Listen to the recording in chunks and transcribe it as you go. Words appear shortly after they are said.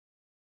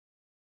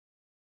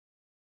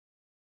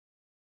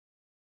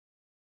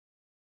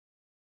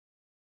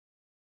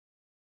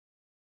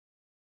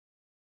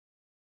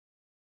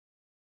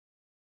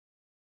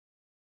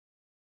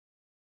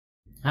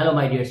Hello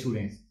my dear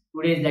students.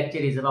 Today's lecture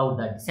is about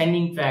the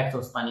descending tracts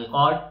of spinal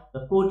cord,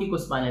 the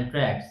corticospinal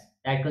tracts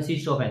that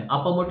consist of an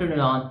upper motor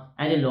neuron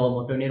and a lower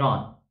motor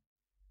neuron.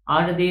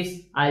 After this,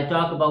 I'll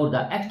talk about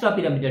the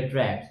extrapyramidal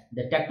tracts,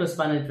 the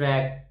tectospinal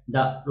tract,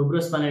 the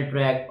rubrospinal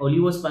tract,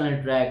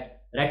 olivospinal tract,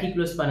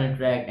 reticulospinal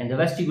tract and the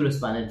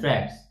vestibulospinal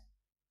tracts.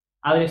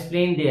 I will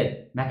explain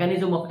their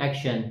mechanism of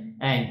action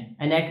and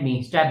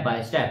anatomy step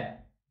by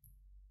step.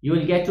 You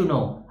will get to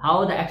know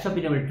how the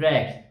extrapyramidal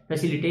tracts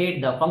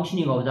facilitate the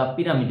functioning of the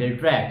pyramidal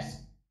tracts.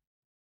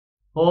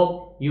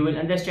 Hope you will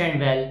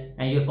understand well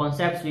and your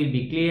concepts will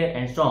be clear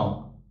and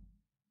strong.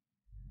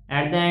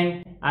 At the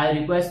end, I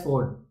request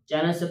for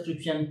channel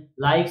subscription,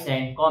 likes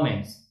and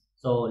comments.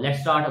 So let's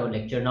start our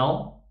lecture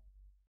now.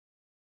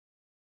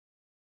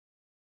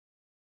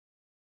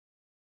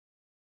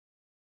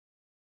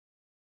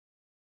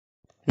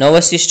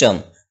 Nervous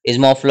system is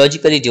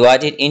morphologically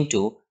divided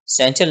into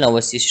central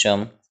nervous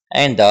system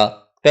and the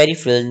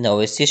peripheral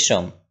nervous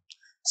system.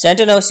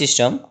 Central nervous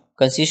system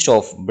consists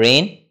of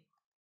brain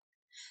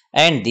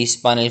and the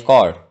spinal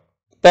cord.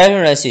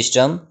 Peripheral nervous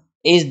system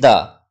is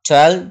the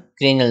 12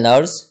 cranial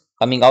nerves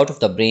coming out of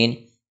the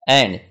brain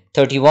and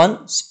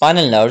 31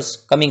 spinal nerves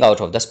coming out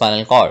of the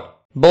spinal cord.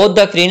 Both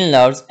the cranial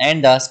nerves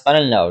and the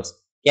spinal nerves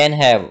can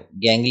have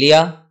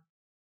ganglia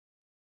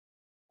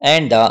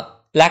and the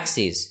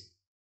plexus.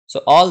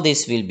 So all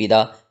this will be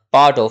the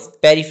part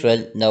of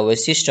peripheral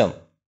nervous system.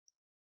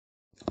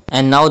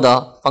 And now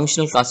the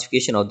functional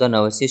classification of the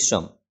nervous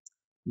system.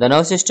 The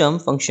nervous system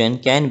function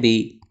can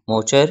be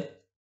motor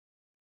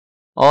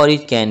or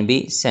it can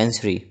be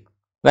sensory.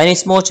 When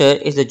it's motor,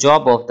 it's the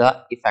job of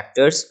the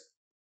effectors,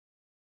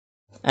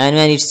 and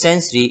when it's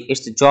sensory,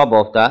 it's the job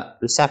of the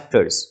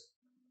receptors.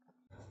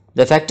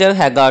 The effector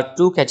have got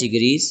two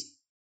categories.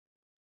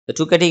 The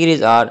two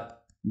categories are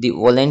the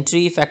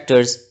voluntary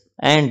effectors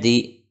and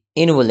the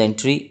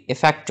involuntary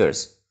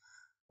effectors.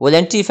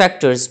 Voluntary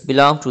effectors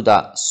belong to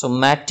the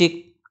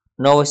somatic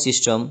nervous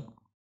system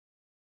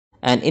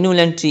and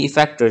involuntary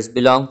effectors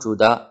belong to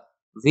the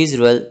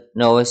visceral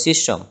nervous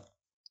system.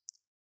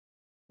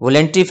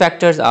 Voluntary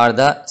effectors are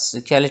the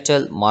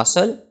skeletal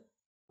muscle,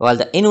 while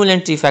the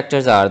involuntary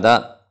effectors are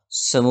the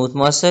smooth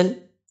muscle,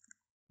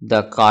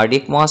 the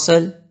cardiac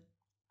muscle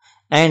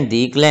and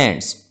the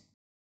glands.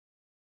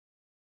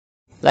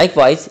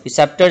 Likewise,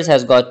 receptors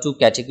has got two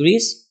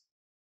categories.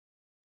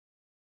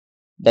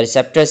 The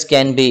receptors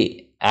can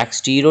be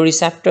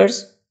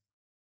exteroreceptors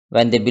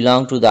when they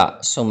belong to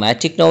the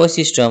somatic nervous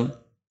system,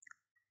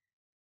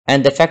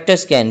 and the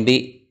effectors can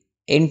be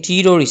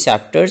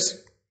interoreceptors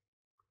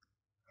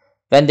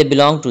when they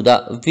belong to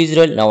the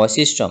visceral nervous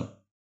system.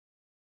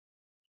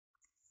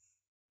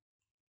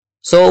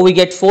 So we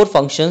get four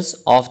functions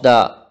of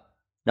the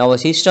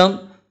nervous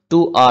system.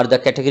 Two are the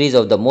categories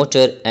of the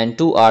motor and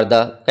two are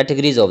the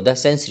categories of the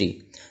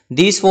sensory.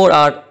 These four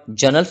are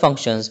general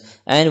functions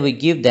and we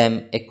give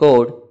them a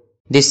code.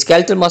 The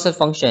skeletal muscle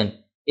function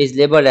is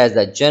labeled as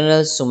the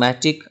general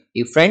somatic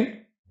efferent.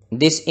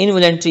 This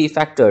involuntary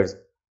effectors,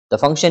 the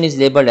function is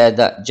labeled as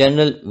the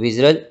general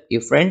visceral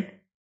efferent.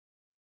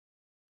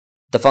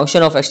 The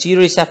function of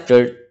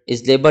exteroreceptor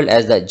is labeled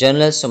as the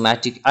general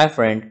somatic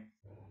efferent,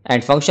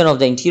 and function of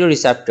the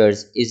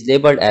interoreceptors is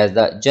labeled as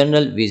the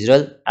general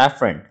visceral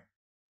efferent.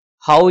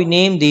 How we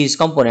name these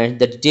components,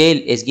 the detail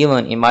is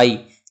given in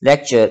my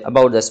lecture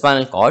about the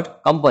spinal cord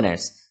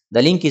components.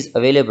 The link is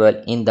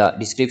available in the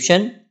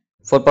description.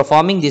 For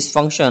performing this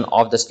function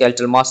of the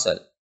skeletal muscle,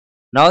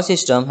 nervous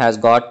system has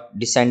got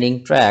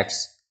descending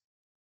tracts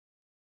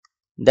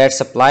that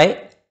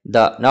supply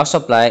the nerve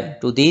supply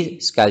to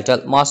these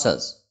skeletal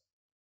muscles.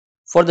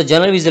 For the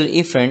general visceral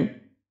efferent,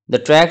 the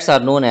tracts are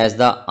known as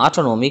the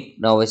autonomic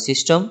nervous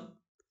system,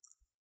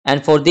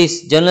 and for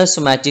this general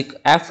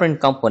somatic efferent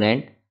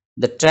component,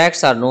 the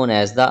tracts are known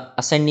as the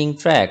ascending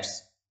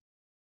tracts.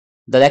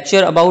 The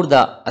lecture about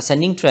the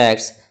ascending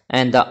tracts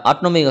and the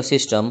autonomic nervous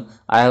system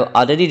I have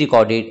already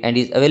recorded and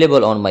is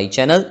available on my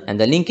channel, and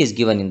the link is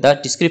given in the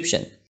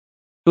description.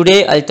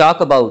 Today I'll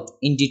talk about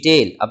in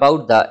detail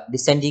about the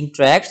descending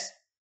tracts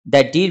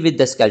that deal with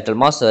the skeletal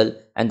muscle,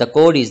 and the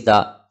code is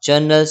the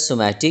general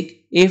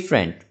somatic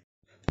efferent.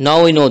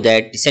 Now we know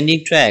that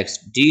descending tracts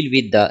deal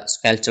with the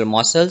skeletal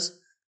muscles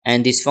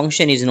and this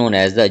function is known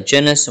as the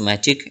general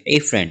somatic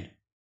efferent.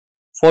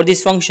 For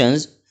these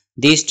functions,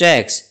 these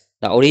tracts,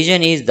 the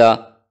origin is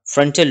the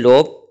frontal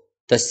lobe,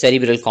 the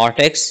cerebral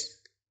cortex.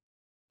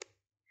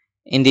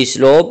 In this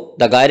lobe,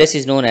 the gyrus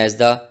is known as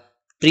the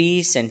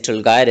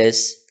precentral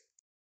gyrus,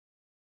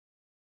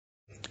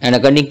 and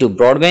according to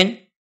Broadbent,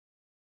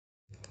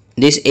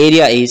 this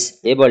area is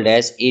labeled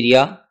as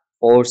area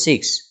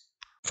 4-6.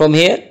 From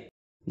here,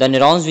 the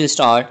neurons will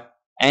start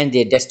and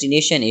their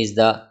destination is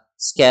the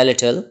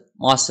skeletal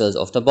muscles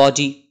of the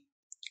body.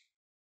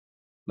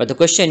 But the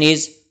question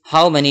is,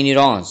 how many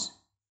neurons?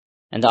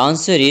 And the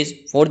answer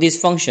is, for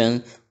this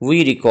function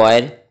we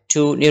require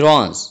 2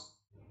 neurons,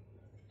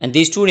 and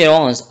these 2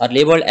 neurons are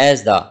labeled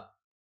as the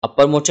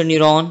upper motor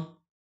neuron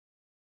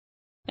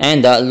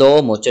and the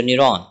lower motor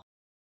neuron.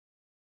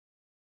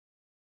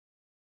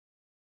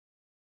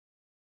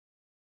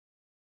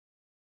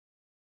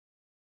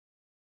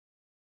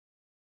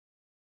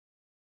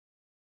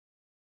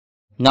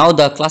 Now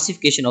the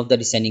classification of the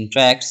descending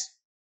tracts.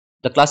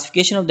 The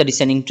classification of the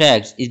descending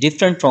tracts is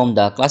different from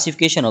the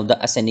classification of the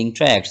ascending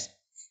tracts.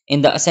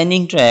 In the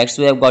ascending tracts,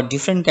 we have got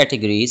different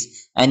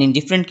categories, and in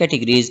different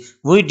categories,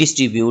 we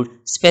distribute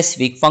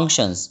specific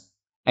functions.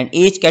 And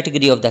each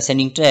category of the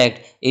ascending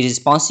tract is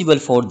responsible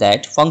for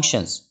that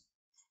functions.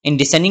 In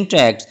descending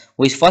tracts,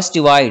 we first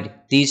divide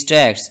these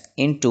tracts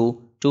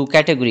into two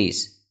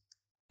categories: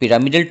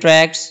 pyramidal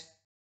tracts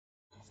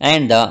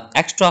and the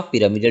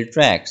extrapyramidal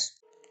tracts.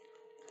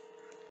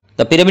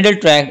 The pyramidal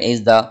tract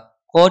is the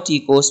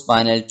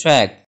corticospinal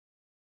tract,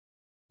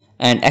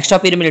 and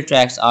extrapyramidal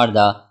tracts are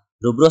the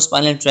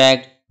rubrospinal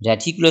tract,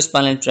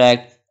 reticulospinal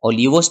tract,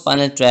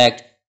 olivospinal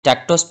tract,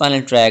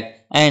 tectospinal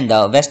tract, and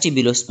the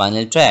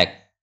vestibulospinal tract.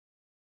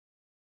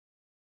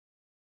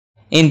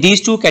 In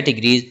these two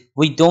categories,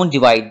 we don't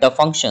divide the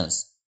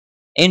functions.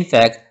 In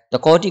fact, the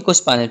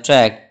corticospinal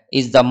tract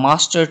is the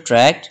master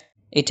tract.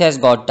 It has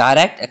got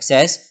direct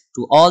access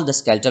to all the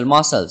skeletal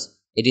muscles.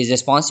 It is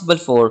responsible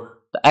for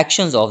the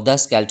actions of the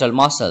skeletal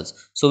muscles.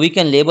 So we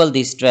can label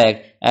this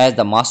tract as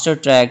the master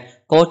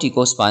tract,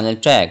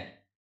 corticospinal tract.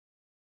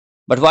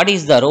 But what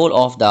is the role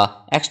of the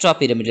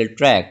extrapyramidal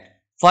tract?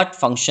 What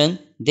function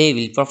they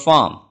will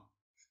perform?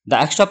 The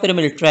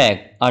extrapyramidal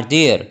tract are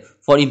there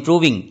for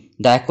improving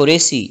the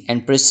accuracy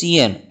and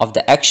precision of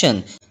the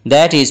action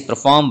that is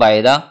performed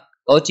by the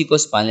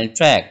corticospinal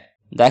tract.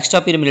 The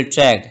extrapyramidal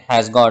tract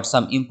has got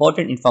some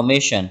important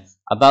information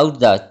about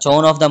the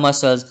tone of the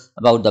muscles,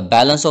 about the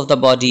balance of the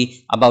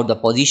body, about the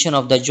position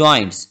of the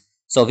joints.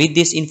 So with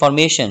this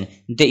information,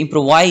 they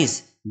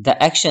improvise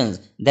the actions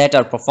that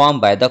are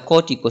performed by the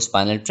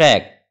corticospinal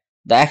tract.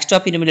 The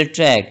extrapyramidal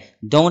tract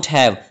don't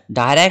have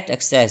direct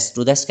access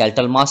to the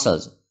skeletal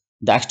muscles.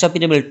 The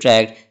extrapyramidal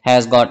tract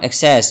has got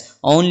access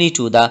only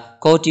to the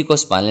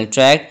corticospinal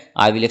tract.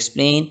 I will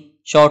explain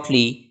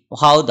shortly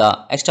how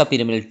the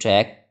extrapyramidal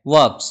tract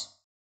works.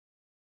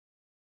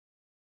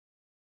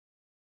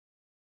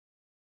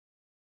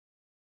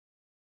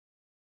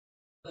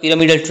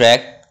 Pyramidal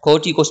tract,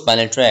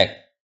 corticospinal tract.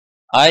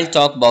 I'll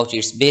talk about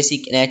its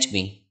basic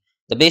anatomy.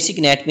 The basic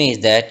anatomy is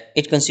that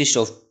it consists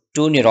of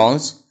two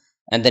neurons,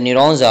 and the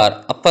neurons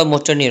are upper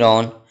motor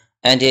neuron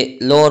and a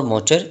lower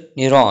motor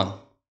neuron.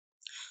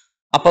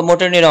 Upper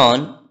motor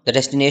neuron, the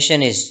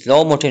destination is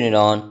lower motor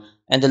neuron,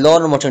 and the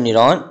lower motor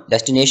neuron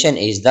destination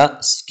is the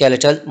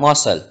skeletal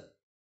muscle.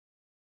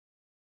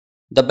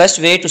 The best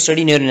way to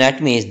study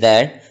neuroanatomy is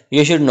that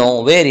you should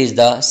know where is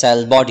the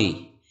cell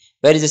body.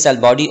 Where is the cell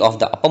body of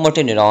the upper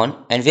motor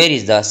neuron and where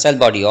is the cell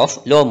body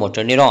of lower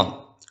motor neuron.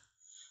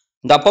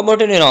 The upper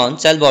motor neuron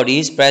cell body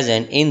is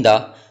present in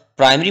the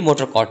primary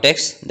motor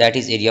cortex, that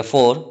is area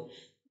 4.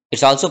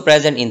 It's also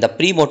present in the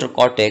premotor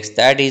cortex,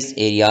 that is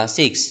area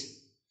 6.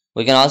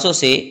 We can also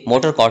say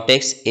motor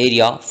cortex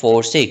area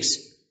 4-6.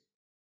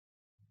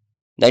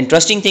 The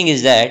interesting thing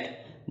is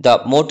that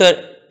the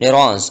motor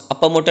neurons,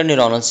 upper motor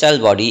neuronal cell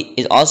body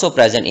is also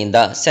present in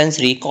the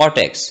sensory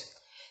cortex.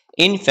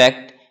 In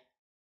fact,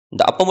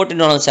 the upper motor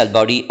neuronal cell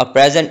body are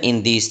present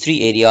in these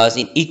three areas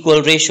in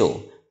equal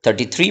ratio.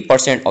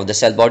 33% of the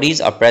cell bodies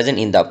are present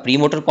in the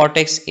premotor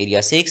cortex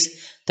area 6.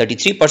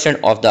 33%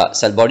 of the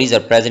cell bodies are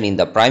present in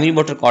the primary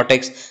motor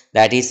cortex,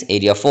 that is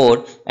area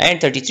 4, and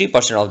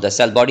 33% of the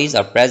cell bodies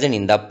are present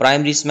in the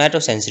primary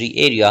somatosensory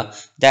area,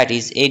 that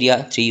is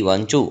area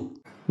 312.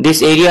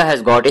 This area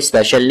has got a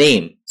special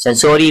name,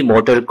 sensory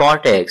motor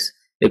cortex,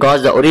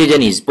 because the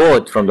origin is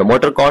both from the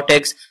motor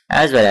cortex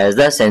as well as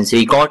the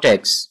sensory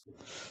cortex.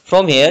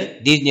 From here,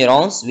 these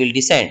neurons will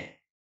descend,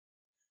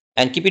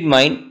 and keep in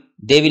mind,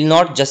 they will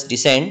not just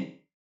descend,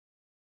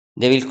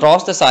 they will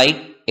cross the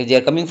side. If they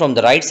are coming from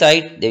the right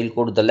side, they will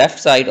go to the left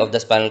side of the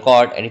spinal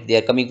cord, and if they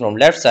are coming from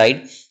left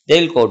side, they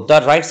will go to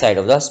the right side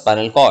of the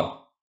spinal cord.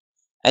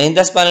 And in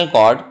the spinal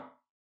cord,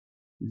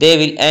 they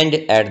will end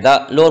at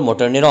the lower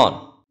motor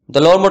neuron.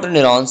 The lower motor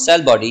neuron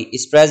cell body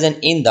is present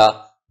in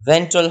the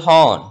ventral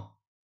horn.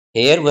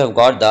 Here we have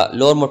got the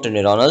lower motor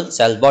neuronal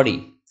cell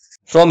body.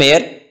 From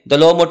here, the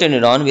lower motor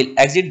neuron will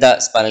exit the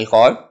spinal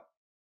cord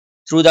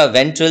through the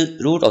ventral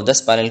root of the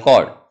spinal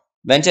cord.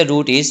 Ventral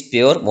root is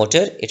pure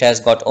motor. It has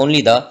got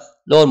only the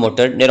lower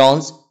motor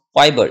neurons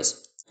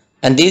fibers,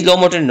 and these lower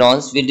motor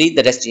neurons will reach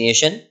the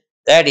destination,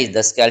 that is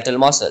the skeletal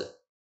muscle.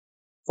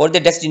 For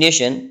the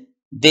destination,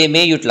 they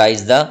may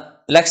utilize the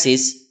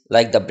plexus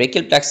like the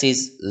brachial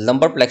plexus,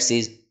 lumbar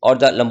plexus, or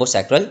the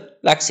lumbosacral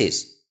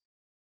plexus.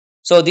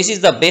 So this is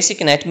the basic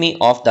anatomy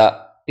of the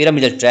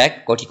pyramidal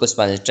tract,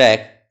 corticospinal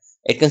tract.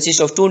 It consists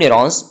of two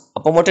neurons,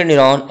 upper motor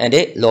neuron and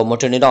a lower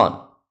motor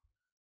neuron.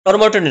 Lower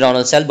motor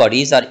neuronal cell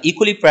bodies are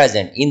equally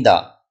present in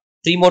the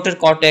premotor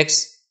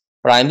cortex,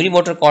 primary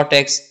motor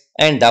cortex,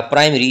 and the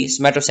primary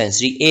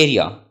somatosensory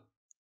area.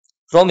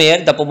 From here,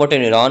 the upper motor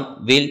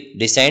neuron will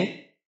descend,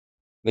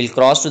 will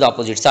cross to the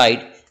opposite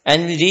side,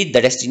 and will reach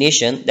the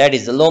destination, that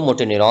is the lower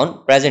motor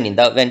neuron present in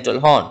the ventral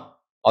horn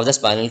of the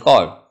spinal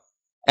cord.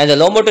 And the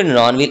lower motor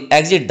neuron will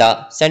exit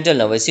the central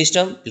nervous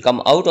system, will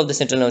come out of the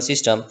central nervous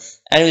system,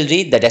 and will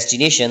reach the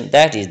destination,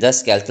 that is the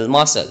skeletal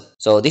muscle.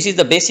 So this is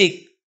the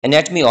basic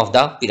anatomy of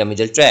the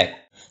pyramidal tract.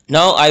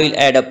 Now I will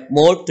add up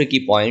more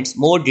tricky points,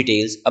 more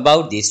details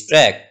about this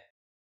tract.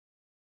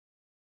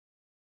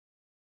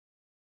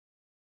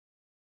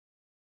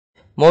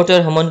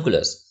 Motor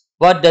homunculus.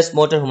 What does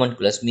motor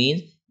homunculus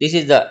mean? This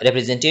is the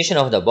representation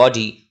of the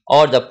body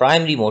or the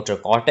primary motor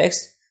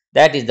cortex,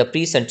 that is the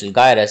precentral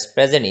gyrus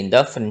present in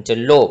the frontal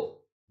lobe.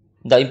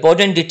 The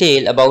important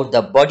detail about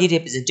the body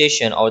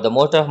representation or the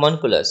motor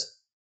homunculus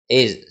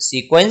is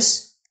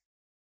sequence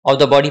of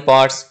the body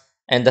parts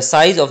and the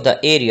size of the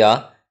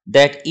area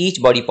that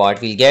each body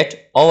part will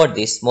get over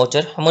this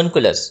motor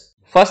homunculus.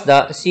 First,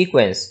 the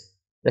sequence.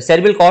 The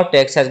cerebral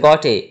cortex has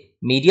got a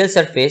medial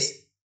surface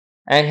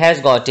and has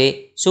got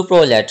a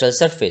superolateral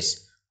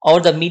surface.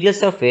 Over the medial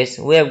surface,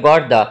 we have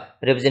got the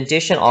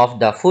representation of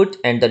the foot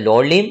and the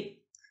lower limb,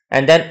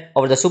 and then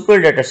over the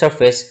superolateral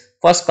surface,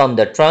 first comes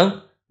the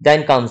trunk,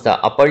 then comes the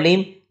upper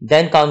limb,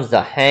 then comes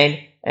the hand,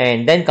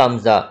 and then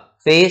comes the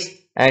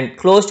face, and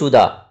close to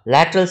the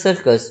lateral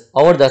circles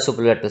over the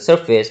superolateral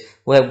surface,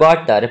 we have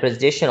got the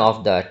representation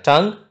of the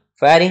tongue,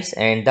 pharynx,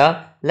 and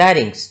the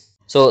larynx.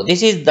 So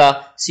this is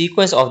the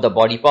sequence of the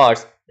body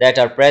parts that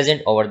are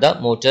present over the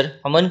motor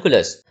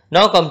homunculus.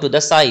 Now come to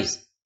the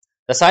size.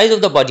 The size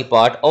of the body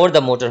part over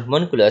the motor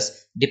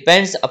homunculus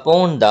depends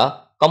upon the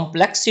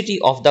complexity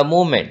of the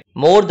movement.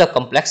 More the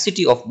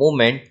complexity of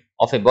movement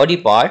of a body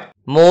part,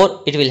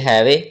 more it will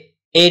have a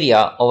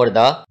area over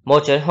the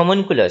motor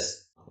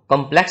homunculus.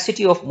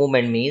 Complexity of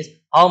movement means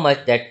how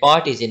much that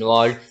part is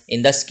involved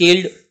in the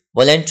skilled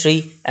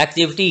voluntary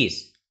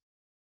activities.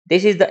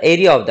 This is the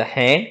area of the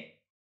hand.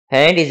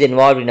 Hand is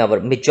involved in our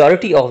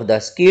majority of the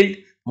skilled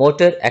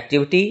motor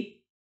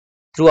activity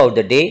throughout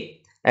the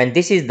day, and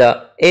this is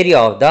the area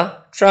of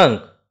the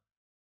trunk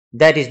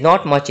that is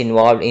not much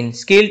involved in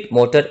skilled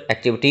motor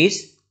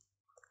activities.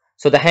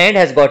 So the hand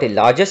has got a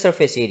larger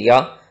surface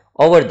area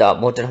over the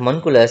motor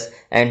homunculus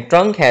and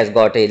trunk has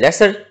got a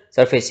lesser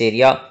surface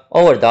area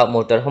over the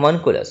motor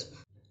homunculus.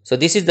 So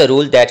this is the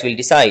rule that will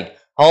decide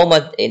how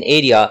much an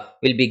area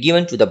will be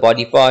given to the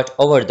body part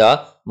over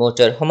the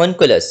motor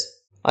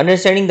homunculus.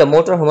 Understanding the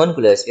motor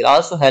homunculus will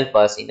also help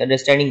us in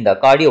understanding the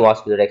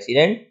cardiovascular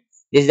accident.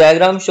 This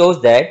diagram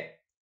shows that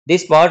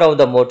this part of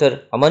the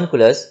motor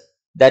homunculus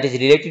that is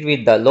related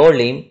with the lower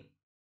limb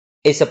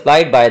is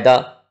supplied by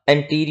the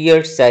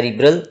anterior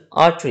cerebral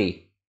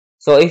artery.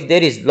 So if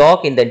there is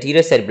block in the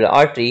anterior cerebral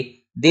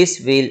artery, this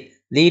will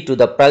lead to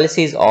the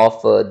paralysis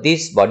of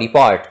this body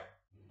part.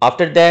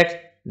 After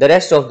that, the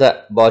rest of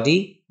the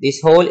body,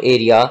 this whole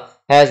area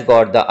has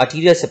got the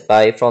arterial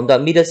supply from the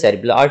middle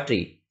cerebral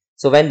artery.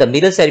 So when the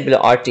middle cerebral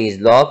artery is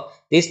blocked,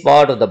 this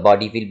part of the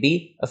body will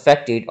be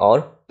affected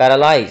or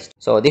paralyzed.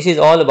 So this is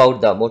all about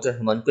the motor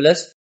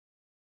homunculus.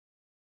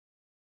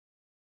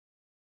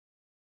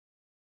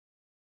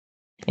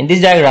 In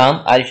this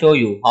diagram, I'll show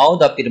you how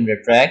the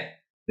pyramidal tract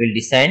will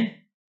descend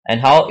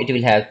and how it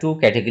will have two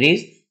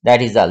categories,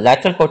 that is the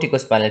lateral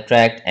corticospinal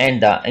tract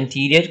and the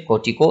anterior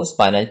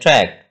corticospinal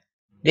tract.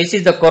 This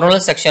is the coronal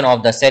section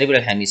of the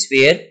cerebral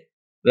hemisphere.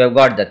 We have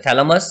got the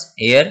thalamus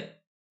here,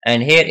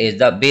 and here is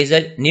the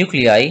basal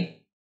nuclei.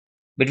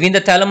 Between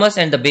the thalamus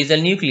and the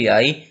basal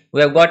nuclei,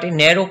 we have got a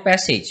narrow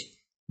passage.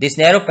 This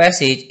narrow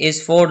passage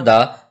is for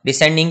the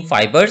descending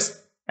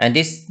fibers, and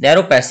this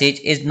narrow passage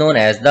is known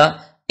as the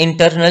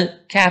internal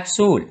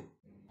capsule.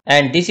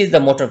 And this is the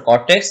motor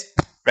cortex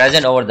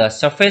present over the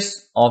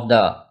surface of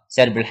the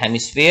cerebral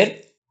hemisphere.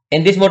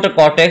 In this motor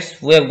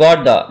cortex, we have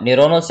got the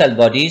neuronal cell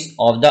bodies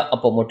of the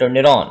upper motor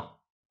neuron,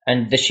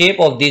 and the shape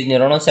of this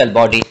neuronal cell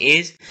body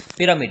is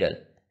pyramidal.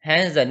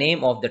 Hence the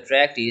name of the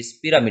tract is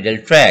pyramidal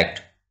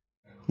tract.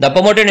 The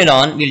upper motor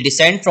neuron will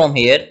descend from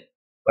here,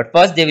 but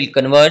first they will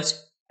converge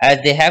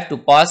as they have to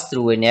pass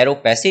through a narrow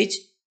passage,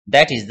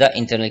 that is the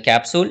internal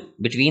capsule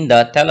between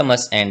the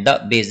thalamus and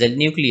the basal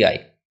nuclei.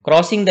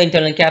 Crossing the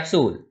internal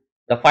capsule,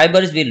 the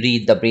fibers will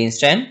reach the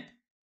brainstem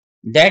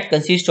that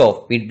consists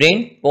of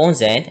midbrain,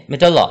 pons and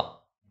medulla.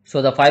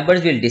 So the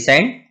fibers will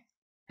descend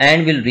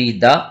and will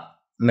reach the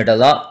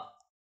medulla.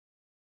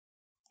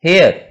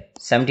 Here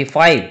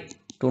 75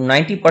 to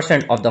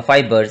 90% of the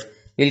fibers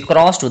will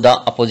cross to the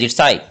opposite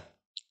side.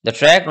 The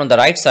tract on the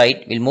right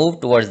side will move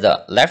towards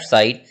the left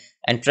side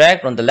and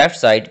tract on the left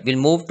side will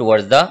move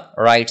towards the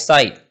right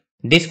side.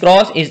 This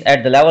cross is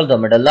at the level of the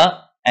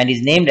medulla and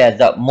is named as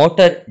the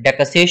motor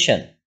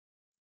decussation.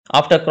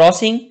 After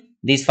crossing,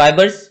 these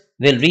fibers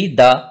will reach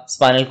the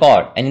spinal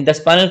cord, and in the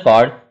spinal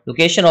cord,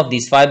 location of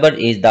these fibers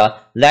is the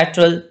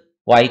lateral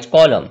white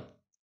column.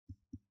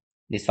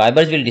 These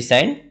fibers will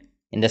descend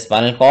in the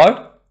spinal cord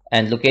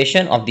and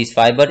location of this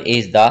fiber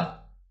is the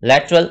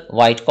lateral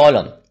white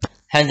column.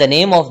 Hence the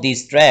name of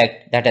this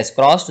tract that has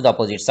crossed to the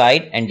opposite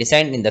side and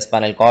descend in the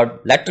spinal cord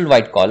lateral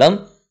white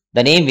column,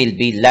 the name will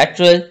be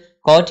lateral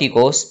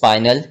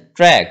corticospinal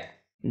tract.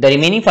 The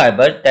remaining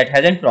fiber that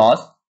hasn't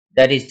crossed,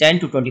 that is 10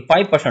 to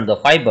 25% of the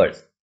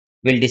fibers,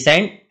 will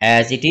descend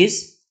as it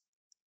is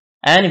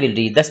and will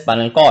reach the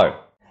spinal cord.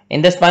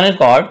 In the spinal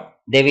cord,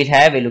 they will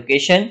have a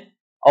location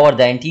over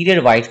the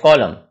anterior white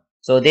column.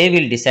 So they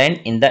will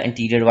descend in the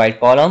anterior white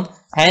column.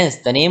 Hence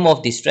the name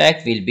of this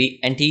tract will be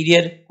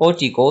anterior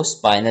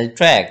corticospinal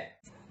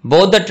tract.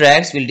 Both the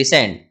tracts will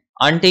descend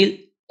until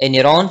a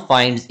neuron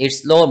finds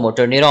its lower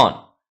motor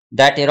neuron.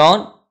 That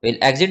neuron will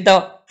exit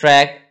the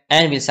tract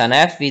and will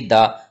synapse with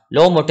the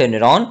low motor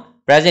neuron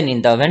present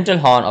in the ventral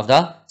horn of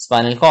the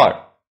spinal cord.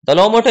 The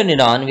low motor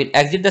neuron will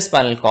exit the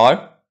spinal cord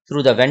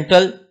through the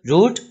ventral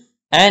root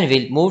and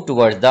will move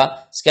towards the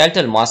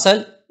skeletal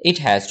muscle it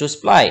has to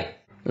supply.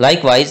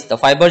 Likewise, the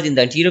fibers in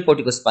the anterior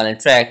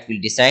corticospinal tract will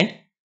descend,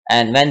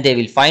 and when they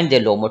will find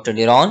their low motor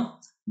neuron,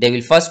 they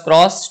will first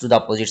cross to the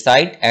opposite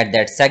side at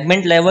that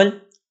segment level.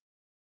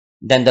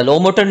 Then the low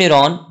motor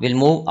neuron will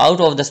move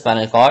out of the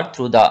spinal cord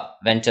through the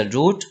ventral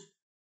root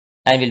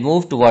and will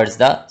move towards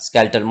the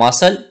skeletal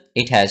muscle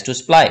it has to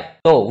supply.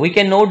 So we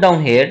can note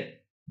down here,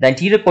 the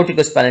anterior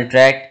corticospinal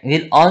tract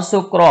will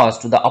also cross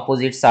to the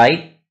opposite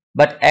side,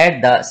 but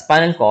at the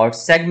spinal cord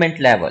segment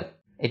level.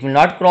 It will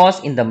not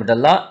cross in the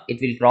medulla, it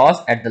will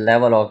cross at the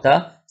level of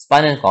the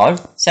spinal cord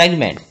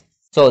segment.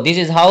 So this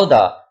is how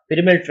the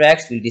pyramidal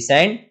tracts will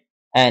descend,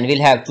 and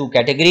will have two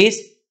categories,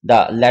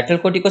 the lateral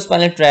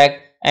corticospinal tract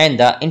and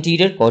the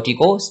anterior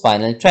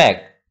corticospinal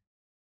tract.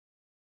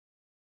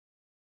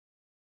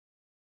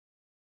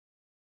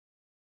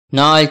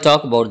 Now I'll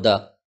talk about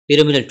the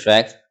pyramidal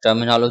tract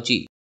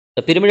terminology.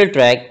 The pyramidal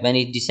tract, when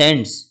it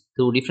descends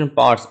through different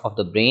parts of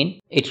the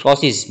brain, it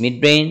crosses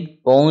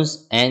midbrain,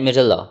 pons and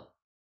medulla.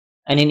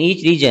 And in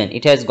each region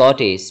it has got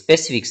a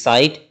specific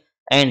site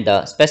and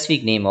the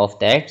specific name of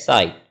that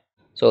site.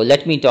 So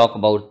let me talk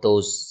about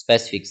those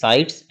specific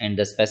sites and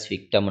the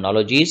specific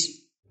terminologies.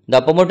 The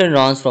upper motor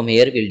neurons from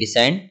here will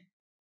descend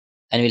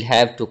and will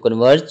have to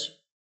converge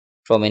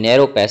from a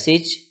narrow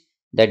passage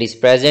that is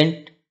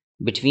present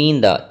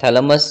between the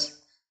thalamus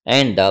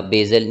and the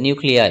basal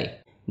nuclei.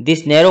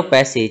 This narrow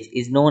passage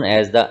is known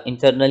as the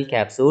internal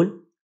capsule.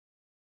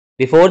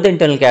 Before the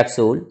internal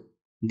capsule,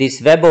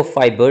 this web of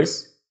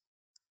fibers,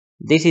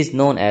 this is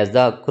known as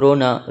the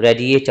corona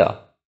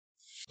radiata.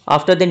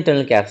 After the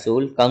internal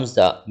capsule comes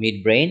the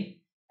midbrain,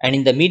 and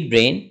in the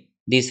midbrain,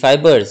 these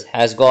fibers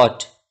has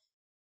got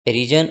a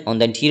region on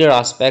the anterior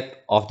aspect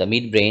of the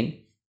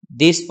midbrain.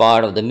 This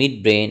part of the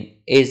midbrain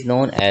is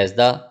known as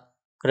the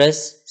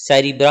crus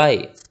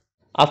cerebri.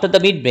 After the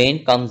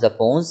midbrain comes the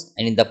pons,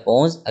 and in the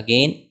pons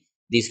again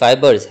these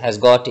fibers has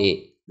got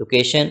a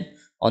location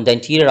on the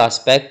anterior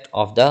aspect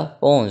of the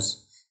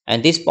pons,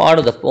 and this part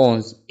of the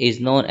pons is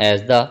known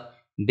as the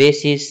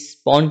basis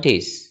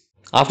pontis.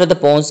 After the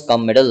pons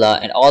come medulla,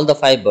 and all the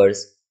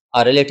fibers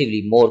are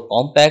relatively more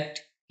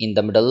compact in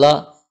the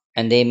medulla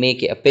and they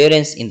make an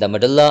appearance in the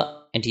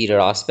medulla anterior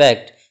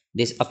aspect.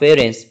 This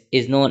appearance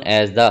is known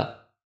as the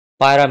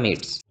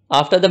pyramids.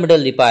 After the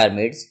medullary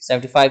pyramids,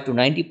 75 to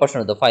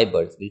 90% of the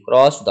fibers will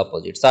cross to the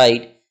opposite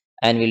side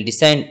and will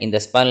descend in the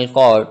spinal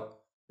cord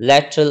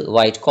lateral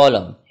white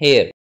column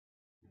here.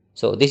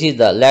 So this is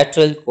the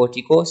lateral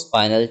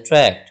corticospinal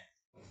tract.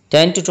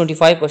 10 to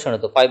 25%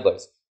 of the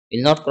fibers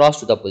will not cross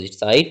to the opposite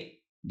side.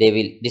 They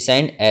will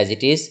descend as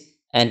it is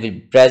and will be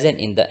present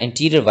in the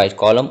anterior white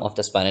column of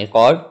the spinal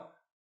cord.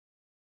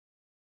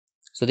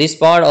 So this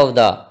part of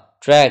the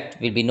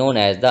tract will be known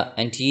as the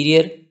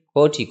anterior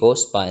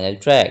corticospinal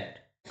tract.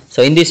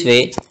 So in this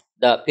way,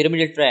 the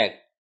pyramidal tract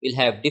will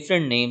have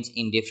different names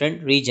in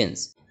different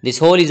regions. This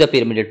whole is a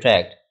pyramidal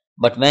tract,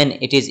 but when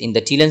it is in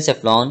the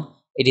telencephalon,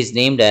 it is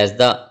named as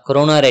the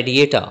corona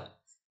radiata.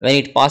 When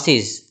it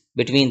passes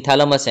between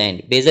thalamus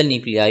and basal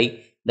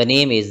nuclei, the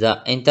name is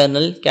the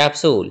internal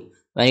capsule.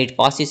 When it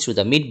passes through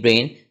the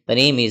midbrain, the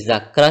name is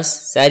the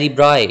crus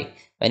cerebri.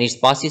 When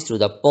it passes through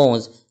the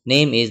pons,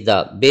 name is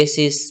the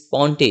basis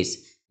pontis.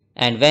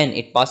 And when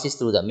it passes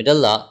through the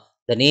medulla,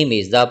 the name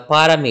is the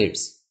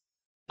pyramids.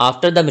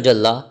 After the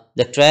medulla,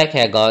 the tract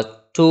has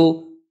got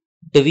two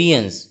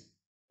divisions.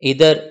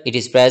 Either it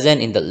is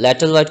present in the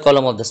lateral white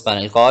column of the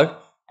spinal cord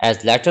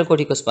as lateral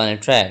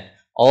corticospinal tract,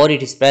 or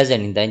it is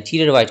present in the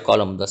anterior white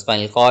column of the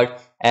spinal cord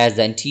as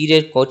the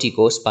anterior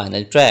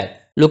corticospinal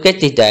tract. Look at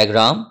this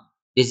diagram.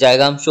 This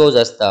diagram shows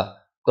us the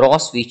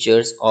cross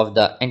features of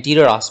the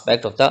anterior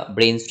aspect of the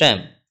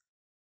brainstem.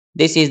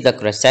 This is the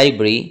crus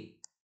cerebri,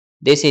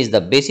 this is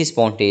the basis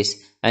pontis,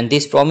 and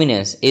this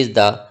prominence is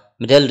the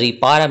medullary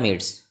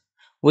pyramids.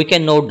 We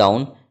can note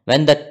down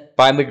when the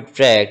pyramidal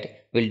tract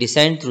will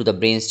descend through the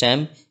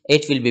brainstem,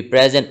 it will be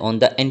present on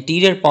the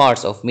anterior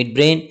parts of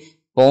midbrain,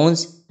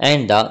 pons,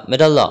 and the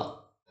medulla.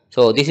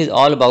 So this is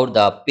all about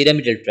the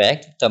pyramidal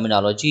tract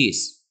terminologies.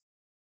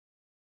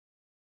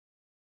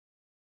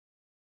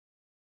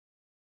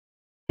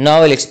 Now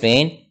I will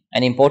explain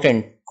an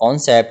important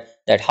concept,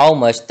 that how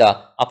much the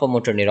upper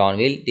motor neuron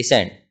will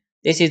descend.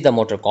 This is the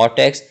motor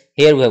cortex.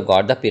 Here we have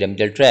got the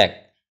pyramidal tract.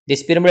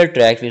 This pyramidal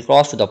tract will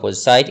cross to the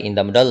opposite side in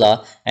the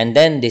medulla, and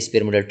then this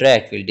pyramidal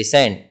tract will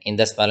descend in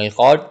the spinal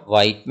cord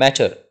white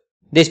matter.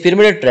 This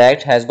pyramidal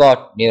tract has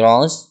got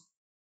neurons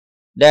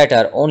that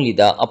are only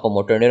the upper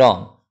motor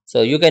neuron.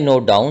 So you can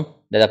note down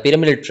that the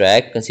pyramidal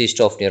tract consists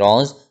of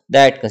neurons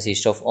that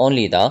consist of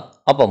only the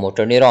upper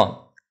motor neuron.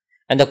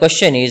 And the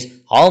question is,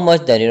 how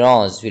much the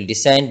neurons will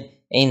descend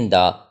in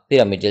the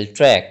pyramidal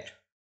tract?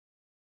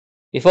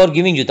 Before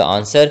giving you the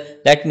answer,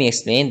 let me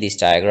explain this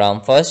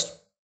diagram first.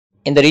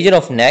 In the region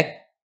of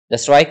neck, the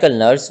cervical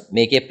nerves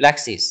make a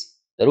plexus.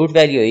 The root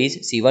value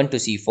is C1 to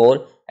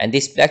C4 and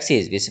this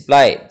plexus will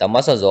supply the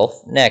muscles of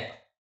neck.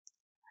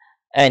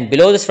 And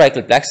below the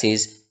cervical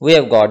plexus, we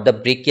have got the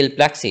brachial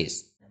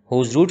plexus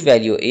whose root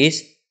value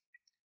is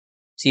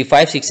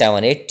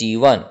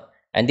C5678T1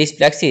 and this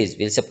plexus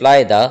will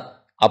supply the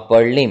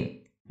upper limb.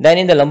 Then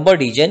in the lumbar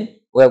region,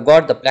 we have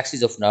got the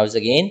plexus of nerves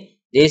again.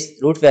 This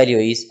root value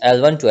is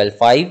L1 to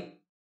L5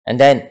 and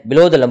then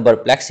below the lumbar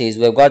plexus,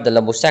 we have got the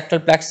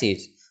lumbosacral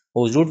plexus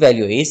whose root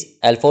value is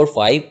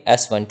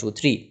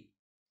L45S123.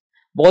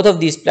 Both of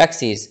these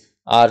plexes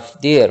are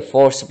there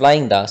for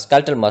supplying the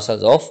skeletal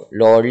muscles of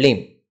lower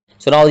limb.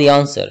 So now the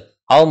answer,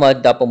 how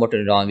much the upper motor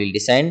neuron will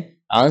descend?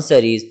 Answer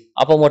is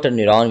upper motor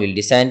neuron will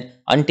descend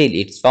until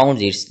it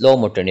founds its low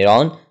motor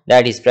neuron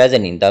that is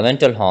present in the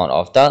ventral horn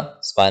of the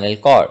spinal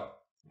cord.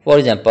 For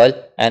example,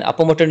 an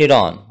upper motor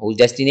neuron whose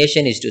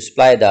destination is to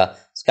supply the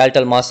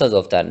skeletal muscles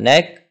of the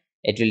neck,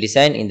 it will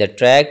descend in the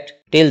tract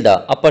till the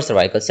upper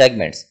cervical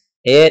segments.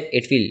 Here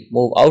it will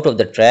move out of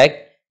the tract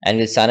and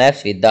will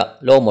synapse with the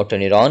low motor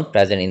neuron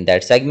present in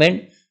that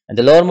segment, and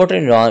the lower motor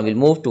neuron will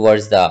move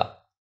towards the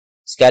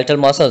skeletal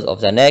muscles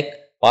of the neck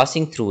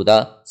passing through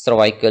the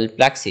cervical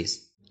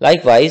plexus.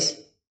 Likewise,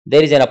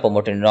 there is an upper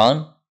motor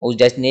neuron whose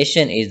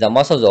destination is the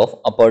muscles of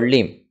upper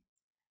limb.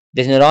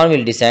 This neuron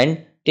will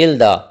descend till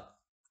the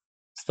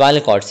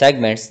spinal cord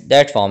segments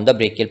that form the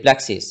brachial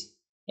plexus.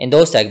 In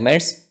those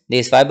segments,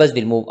 these fibers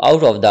will move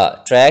out of the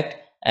tract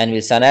and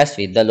will synapse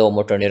with the low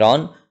motor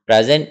neuron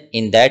present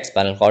in that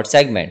spinal cord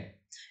segment.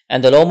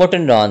 And the low motor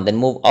neuron then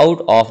move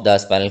out of the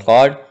spinal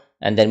cord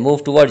and then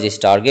move towards its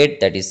target,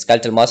 that is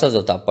skeletal muscles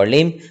of the upper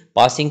limb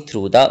passing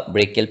through the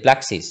brachial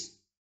plexus.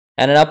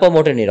 And an upper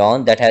motor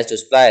neuron that has to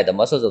supply the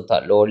muscles of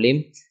the lower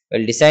limb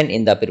will descend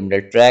in the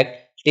pyramidal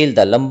tract till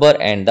the lumbar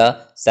and the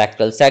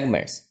sacral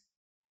segments.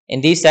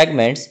 In these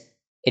segments,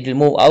 it will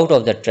move out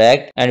of the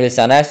tract and will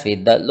synapse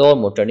with the lower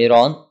motor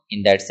neuron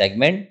in that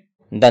segment.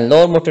 Then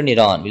lower motor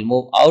neuron will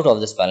move out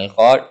of the spinal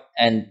cord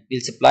and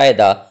will supply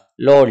the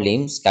lower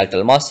limb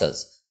skeletal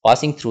muscles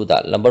passing through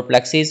the lumbar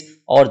plexus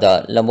or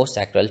the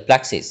lumbosacral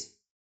plexus.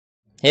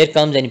 Here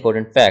comes an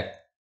important fact.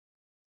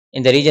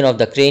 In the region of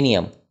the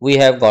cranium, we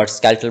have got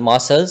skeletal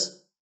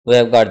muscles. We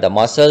have got the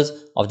muscles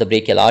of the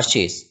brachial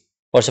arches.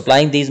 For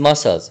supplying these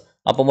muscles,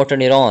 upper motor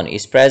neuron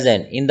is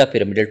present in the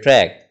pyramidal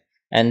tract,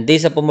 and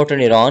this upper motor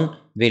neuron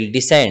will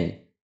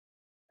descend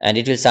and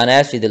it will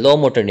synapse with the low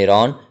motor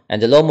neuron,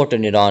 and the low motor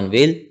neuron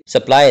will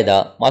supply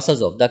the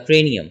muscles of the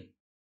cranium.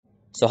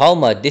 So how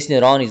much this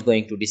neuron is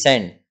going to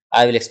descend,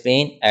 I will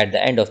explain at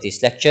the end of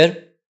this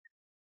lecture.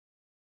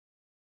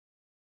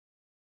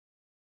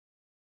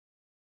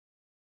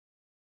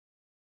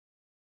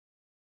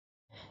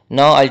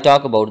 Now I'll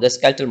talk about the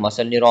skeletal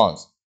muscle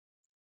neurons.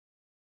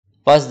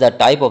 First, the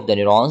type of the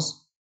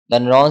neurons. The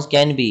neurons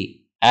can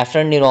be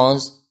afferent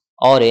neurons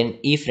or an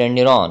efferent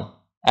neuron.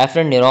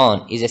 Afferent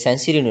neuron is a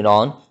sensory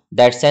neuron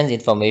that sends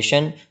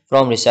information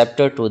from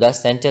receptor to the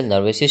central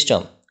nervous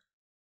system.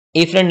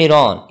 Efferent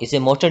neuron is a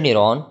motor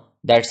neuron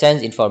that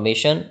sends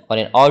information on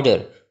an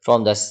order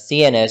from the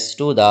CNS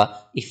to the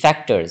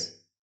effectors.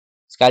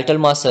 Skeletal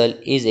muscle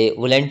is a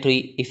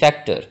voluntary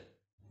effector.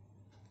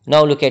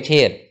 Now look at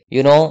here.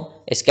 You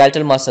know, a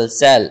skeletal muscle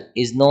cell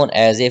is known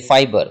as a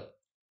fiber.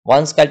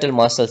 One skeletal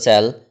muscle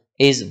cell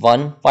is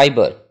one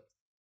fiber.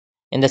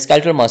 In the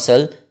skeletal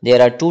muscle,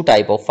 there are two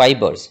types of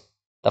fibers.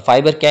 The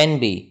fiber can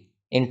be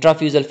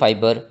intrafusal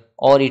fiber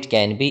or it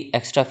can be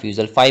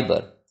extrafusal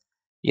fiber.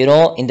 You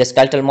know, in the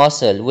skeletal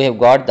muscle, we have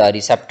got the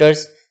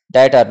receptors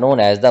that are known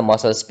as the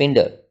muscle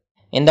spindle.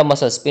 In the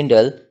muscle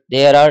spindle,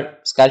 there are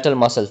skeletal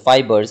muscle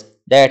fibers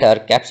that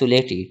are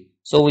capsulated.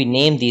 So we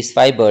name these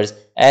fibers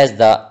as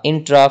the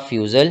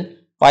intrafusal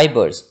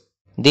fibers.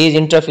 These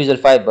intrafusal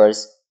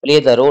fibers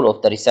play the role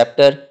of the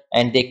receptor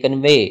and they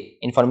convey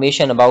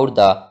information about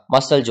the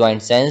muscle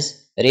joint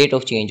sense, rate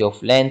of change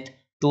of length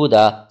to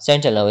the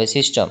central nervous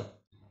system.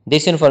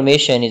 This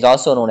information is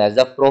also known as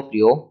the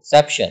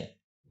proprioception.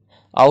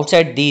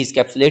 Outside these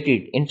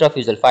capsulated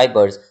intrafusal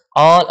fibers,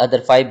 all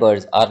other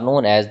fibers are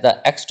known as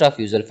the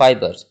extrafusal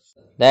fibers.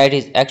 That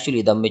is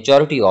actually the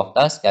majority of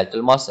the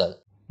skeletal muscle.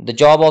 The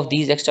job of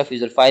these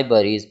extrafusal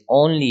fibers is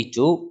only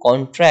to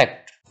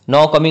contract.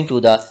 Now coming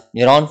to the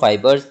neuron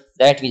fibers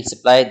that will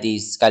supply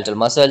these skeletal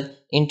muscle,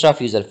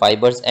 intrafusal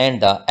fibers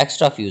and the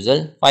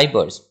extrafusal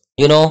fibers.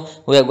 You know,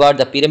 we have got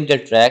the pyramidal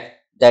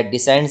tract that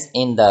descends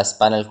in the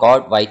spinal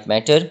cord white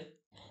matter,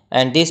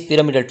 and this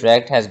pyramidal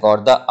tract has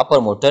got the upper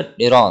motor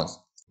neurons.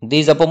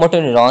 These upper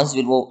motor neurons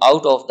will move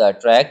out of the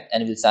tract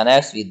and will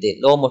synapse with the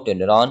low motor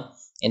neuron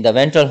in the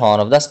ventral horn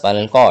of the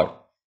spinal cord.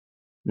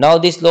 Now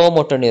this low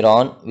motor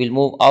neuron will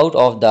move out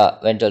of the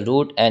ventral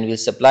root and will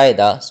supply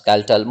the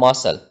skeletal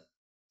muscle.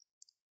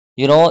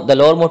 You know, the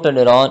lower motor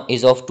neuron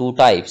is of two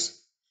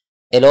types.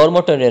 A lower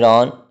motor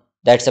neuron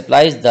that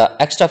supplies the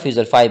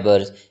extrafusal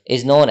fibers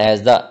is known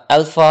as the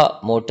alpha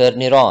motor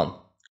neuron.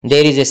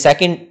 There is a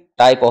second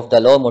type of the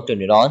lower motor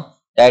neuron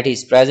that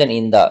is present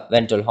in the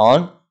ventral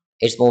horn.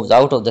 It moves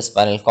out of the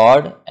spinal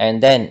cord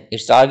and then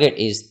its target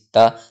is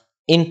the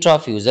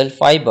intrafusal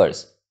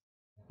fibers.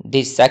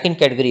 This second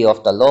category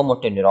of the low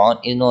motor neuron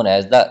is known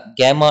as the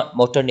gamma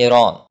motor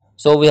neuron.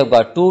 So we have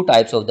got two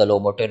types of the low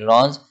motor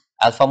neurons,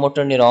 alpha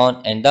motor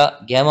neuron and the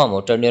gamma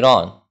motor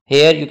neuron.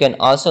 Here you can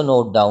also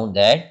note down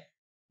that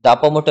the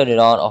upper motor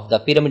neuron of the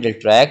pyramidal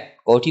tract,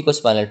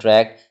 corticospinal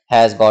tract,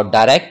 has got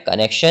direct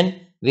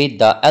connection with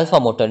the alpha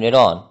motor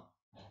neuron,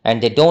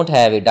 and they don't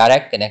have a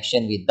direct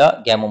connection with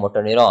the gamma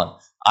motor neuron.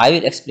 I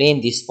will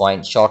explain this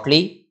point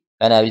shortly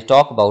when I will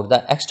talk about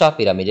the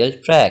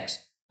extrapyramidal tracts.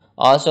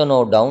 Also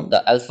note down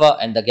the alpha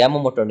and the gamma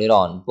motor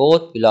neuron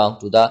both belong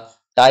to the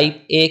type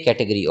A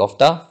category of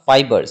the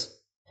fibers.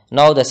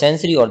 Now the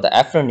sensory or the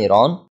afferent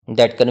neuron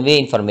that convey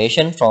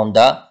information from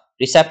the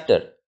receptor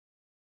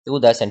to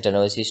the central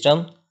nervous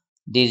system.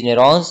 These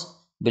neurons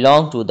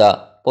belong to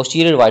the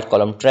posterior white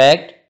column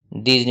tract.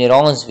 These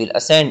neurons will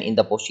ascend in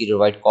the posterior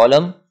white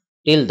column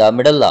till the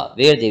medulla,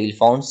 where they will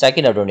found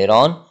second order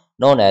neuron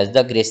known as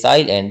the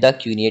gracile and the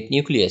cuneate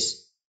nucleus.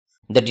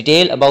 The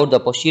detail about the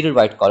posterior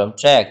white column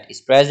tract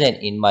is present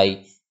in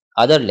my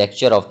other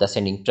lecture of the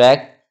ascending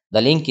tract.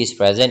 The link is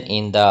present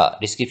in the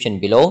description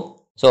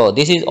below. So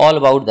this is all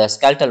about the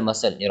skeletal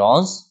muscle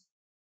neurons.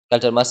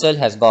 Skeletal muscle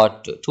has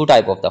got two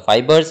type of the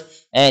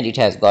fibers, and it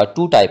has got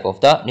two type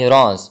of the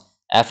neurons,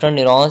 afferent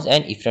neurons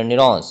and efferent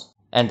neurons.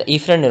 And the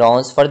efferent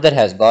neurons further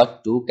has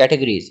got two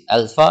categories,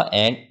 alpha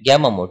and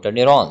gamma motor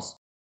neurons.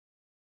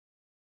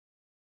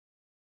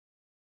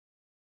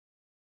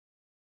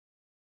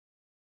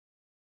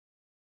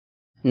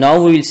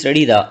 Now we will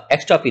study the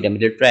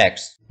extrapyramidal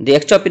tracts. The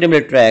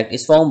extrapyramidal tract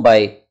is formed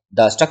by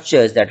the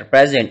structures that are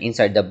present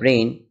inside the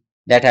brain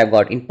that have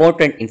got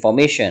important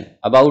information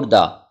about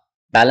the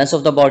balance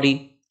of the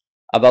body,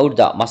 about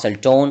the muscle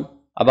tone,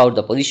 about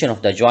the position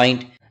of the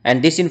joint,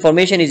 and this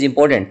information is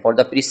important for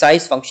the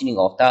precise functioning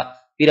of the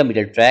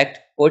pyramidal tract,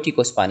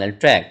 corticospinal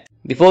tract.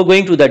 Before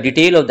going to the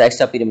detail of the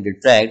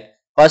extrapyramidal tract,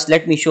 first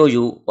let me show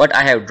you what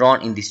I have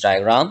drawn in this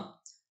diagram.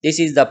 This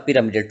is the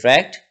pyramidal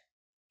tract.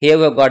 Here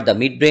we have got the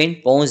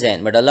midbrain, pons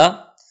and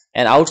medulla,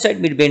 and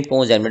outside midbrain,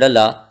 pons and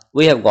medulla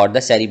we have got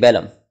the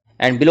cerebellum,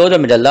 and below the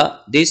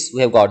medulla this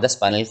we have got the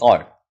spinal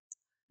cord.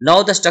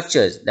 Now the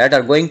structures that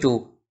are going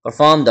to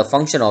perform the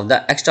function of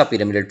the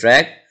extrapyramidal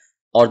tract,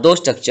 or those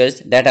structures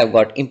that have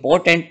got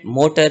important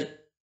motor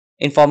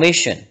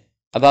information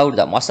about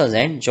the muscles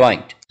and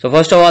joint. So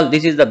first of all,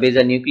 this is the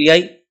basal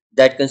nuclei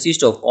that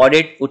consist of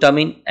caudate,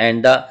 putamen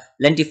and the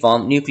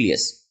lentiform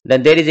nucleus.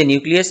 Then there is a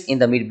nucleus in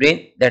the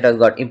midbrain that has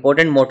got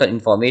important motor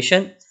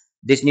information.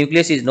 This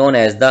nucleus is known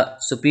as the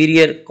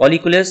superior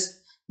colliculus.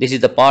 This is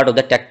the part of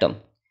the tectum.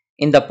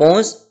 In the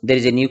pons, there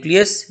is a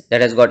nucleus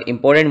that has got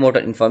important motor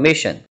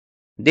information.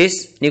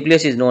 This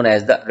nucleus is known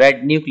as the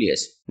red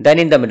nucleus. Then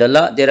in the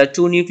medulla, there are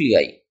two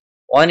nuclei.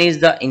 One is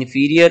the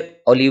inferior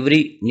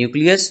olivary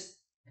nucleus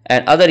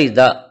and other is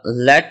the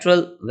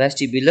lateral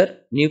vestibular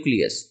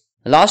nucleus.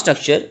 Last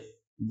structure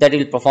that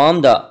will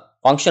perform the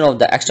function of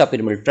the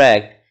extrapyramidal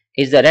tract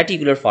is the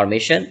reticular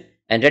formation,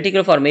 and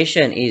reticular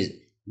formation is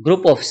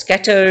group of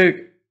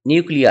scattered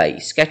nuclei,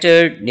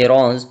 scattered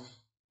neurons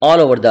all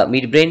over the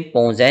midbrain,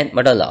 pons and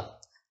medulla.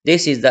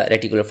 This is the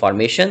reticular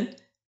formation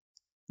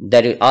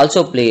that will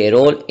also play a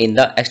role in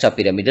the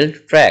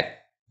extrapyramidal tract.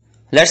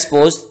 Let's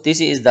suppose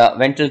this is the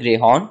ventral gray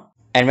horn,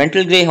 and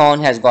ventral gray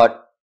horn has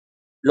got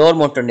lower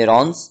motor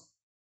neurons,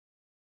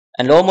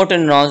 and lower motor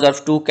neurons are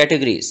of two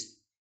categories.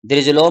 There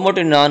is a lower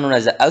motor neuron known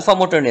as the alpha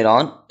motor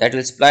neuron that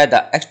will supply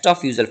the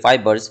extrafusal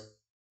fibers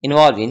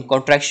involved in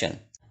contraction,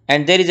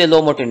 and there is a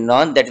low motor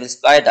neuron that will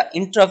supply the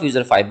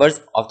intrafusal fibers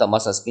of the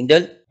muscle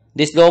spindle.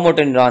 This low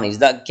motor neuron is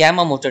the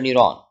gamma motor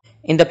neuron.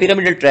 In the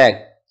pyramidal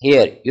tract,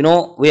 here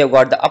we have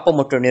got the upper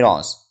motor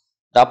neurons.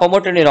 The upper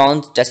motor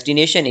neuron's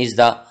destination is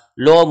the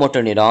lower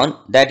motor neuron,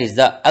 that is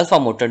the alpha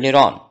motor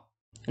neuron.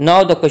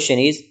 Now the question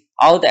is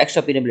how the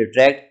extrapyramidal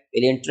tract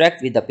will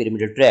interact with the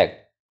pyramidal tract,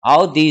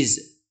 how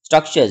these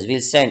structures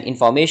will send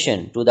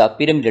information to the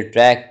pyramidal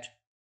tract.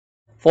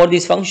 For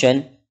this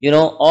function,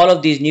 all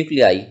of these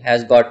nuclei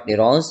has got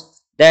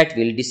neurons that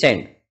will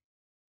descend.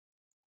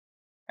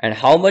 And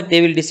how much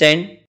they will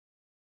descend?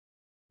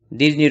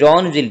 These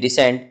neurons will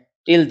descend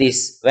till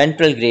this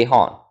ventral gray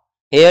horn.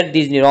 Here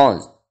these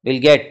neurons will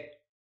get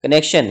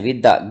connection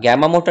with the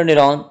gamma motor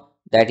neuron,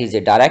 that is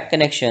a direct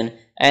connection,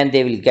 and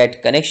they will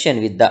get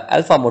connection with the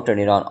alpha motor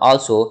neuron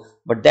also,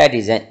 but that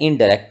is an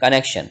indirect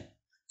connection.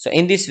 So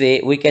in this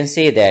way we can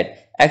say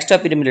that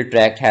extrapyramidal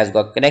tract has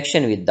got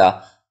connection with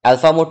the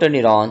alpha motor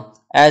neuron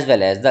as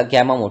well as the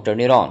gamma motor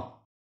neuron.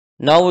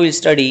 Now we will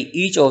study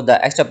each of the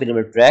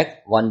extrapyramidal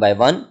tract one by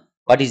one,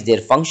 what is their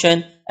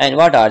function and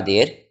what are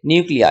their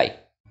nuclei.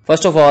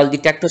 First of all, the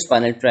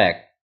tectospinal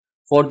tract.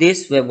 For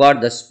this we have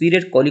got the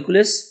superior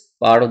colliculus,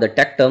 part of the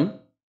tectum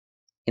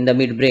in the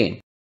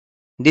midbrain.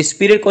 This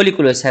superior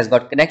colliculus has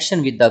got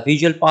connection with the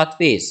visual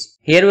pathways.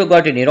 Here we have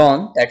got a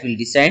neuron that will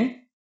descend.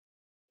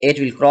 It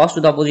will cross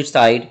to the opposite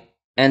side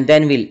and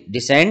then will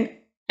descend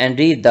and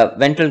reach the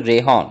ventral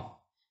gray horn.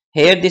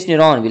 Here this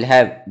neuron will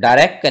have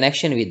direct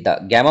connection with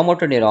the gamma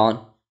motor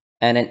neuron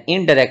and an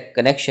indirect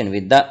connection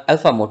with the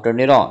alpha motor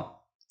neuron.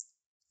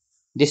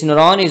 This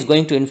neuron is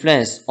going to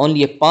influence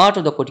only a part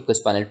of the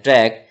corticospinal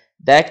tract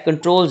that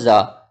controls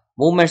the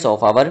movements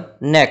of our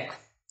neck.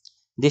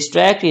 This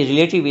tract is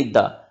related with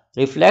the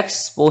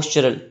reflex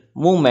postural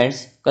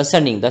movements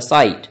concerning the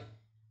sight.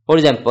 For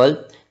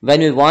example, when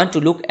we want to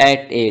look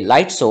at a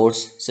light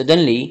source,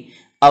 suddenly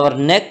our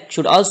neck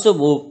should also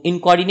move in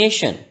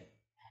coordination,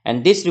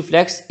 and this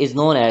reflex is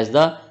known as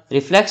the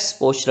reflex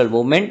postural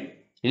movement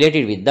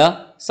related with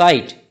the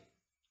sight.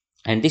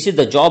 And this is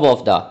the job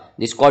of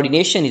this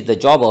coordination is the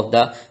job of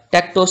the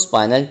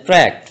tactospinal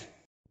tract.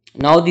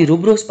 Now the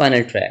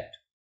rubrospinal tract.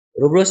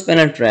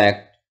 Rubrospinal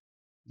tract,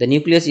 the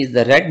nucleus is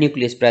the red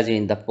nucleus present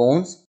in the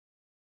pons.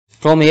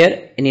 From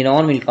here, a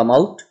neuron will come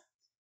out.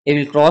 It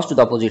will cross to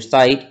the opposite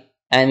side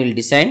and will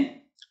descend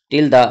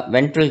till the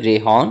ventral gray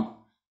horn,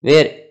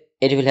 where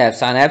it will have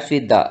synapse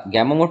with the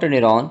gamma motor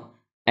neuron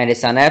and a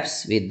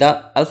synapse with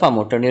the alpha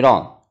motor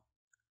neuron.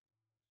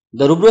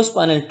 The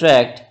rubrospinal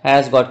tract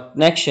has got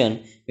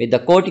connection with the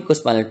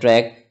corticospinal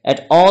tract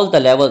at all the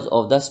levels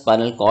of the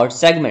spinal cord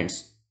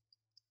segments.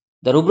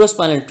 The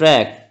rubrospinal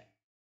tract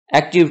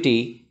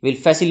activity will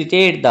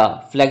facilitate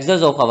the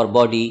flexors of our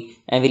body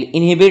and will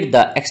inhibit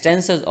the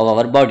extensors of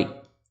our body.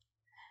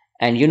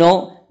 And you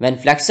know, when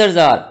flexors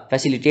are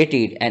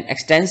facilitated and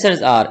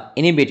extensors are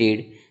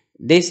inhibited,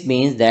 this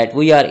means that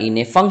we are in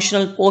a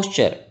functional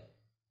posture.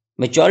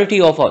 Majority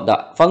of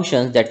the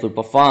functions that we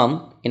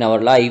perform in our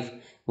life,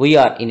 we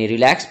are in a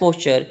relaxed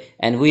posture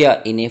and we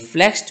are in a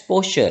flexed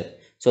posture.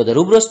 So the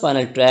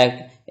rubrospinal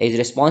tract is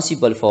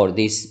responsible for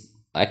this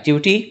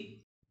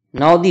activity.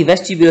 Now the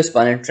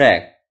vestibulospinal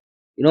tract.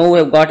 You know, we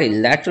have got a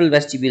lateral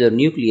vestibular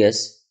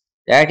nucleus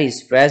that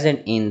is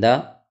present in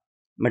the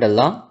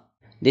medulla.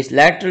 This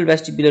lateral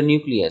vestibular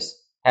nucleus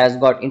has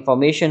got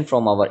information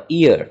from our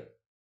ear,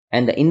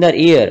 and in the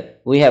ear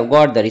we have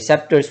got the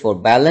receptors for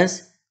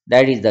balance,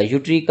 that is the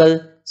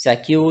utricle,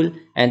 saccule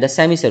and the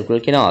semicircular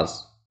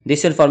canals.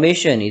 This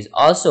information is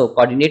also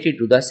coordinated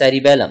to the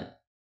cerebellum,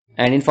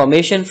 and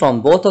information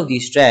from both of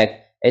these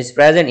tracts is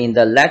present in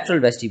the lateral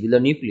vestibular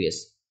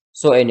nucleus.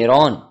 So a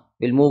neuron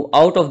will move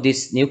out of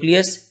this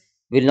nucleus,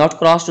 will not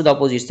cross to the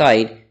opposite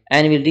side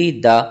and will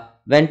reach the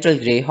ventral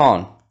gray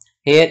horn.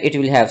 Here it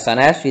will have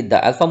synapse with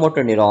the alpha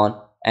motor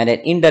neuron and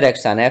an indirect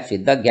synapse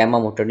with the gamma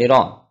motor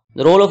neuron.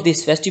 The role of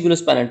this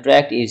vestibulospinal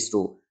tract is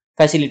to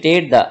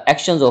facilitate the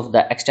actions of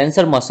the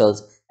extensor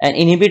muscles and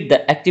inhibit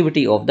the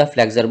activity of the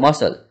flexor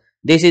muscle.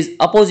 This is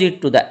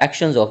opposite to the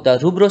actions of the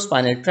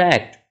rubrospinal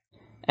tract.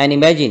 And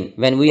imagine,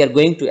 when we are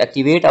going to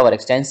activate our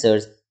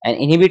extensors and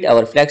inhibit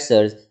our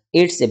flexors,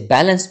 it's a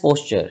balanced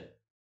posture.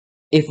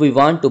 If we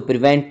want to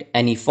prevent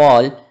any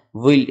fall,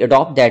 we will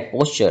adopt that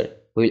posture.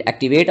 We will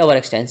activate our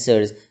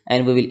extensors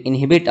and we will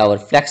inhibit our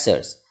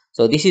flexors.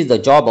 So this is the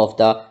job of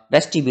the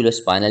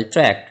vestibulospinal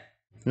tract.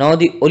 Now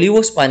the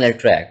olivospinal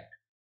tract,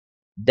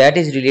 that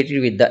is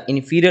related with the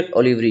inferior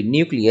olivary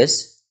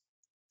nucleus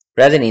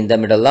present in the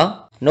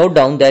medulla. Note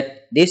down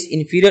that this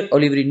inferior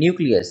olivary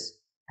nucleus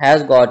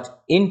has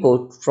got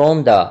input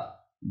from the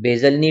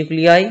basal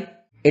nuclei,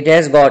 it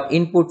has got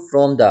input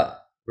from the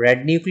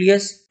red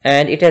nucleus,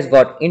 and it has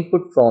got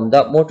input from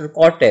the motor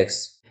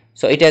cortex.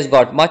 So it has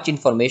got much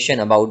information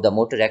about the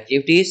motor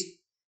activities.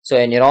 So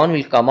a neuron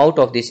will come out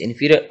of this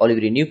inferior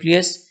olivary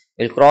nucleus,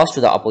 will cross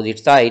to the opposite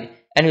side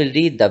and will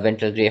reach the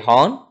ventral gray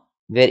horn,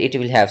 where it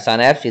will have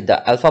synapse with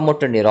the alpha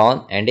motor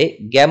neuron and a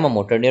gamma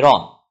motor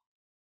neuron.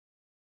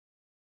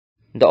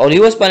 The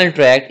olivospinal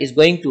tract is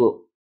going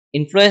to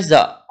influence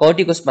the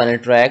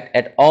corticospinal tract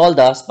at all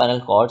the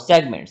spinal cord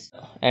segments.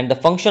 And the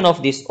function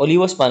of this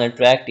olivospinal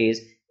tract is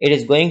it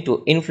is going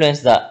to influence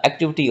the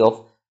activity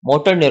of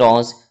motor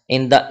neurons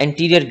in the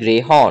anterior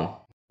gray horn.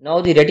 Now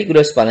the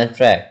reticulospinal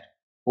tract,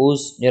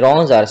 whose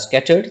neurons are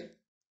scattered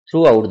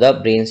throughout the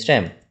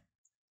brainstem.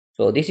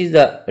 So this is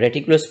the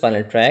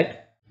reticulospinal tract.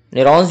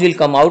 Neurons will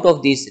come out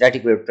of this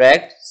reticular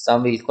tract.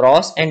 Some will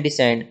cross and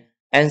descend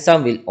and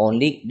some will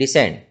only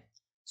descend.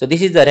 So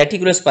this is the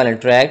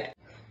reticulospinal tract,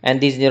 and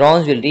these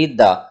neurons will reach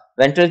the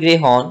ventral gray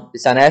horn, will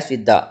synapse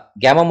with the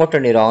gamma motor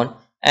neuron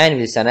and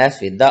will synapse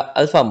with the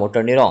alpha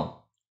motor neuron.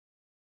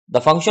 The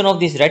function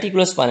of this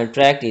reticulospinal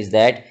tract is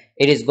that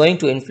it is going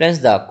to influence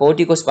the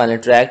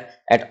corticospinal tract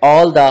at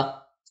all the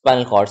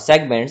spinal cord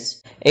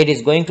segments. It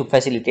is going to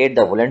facilitate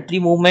the voluntary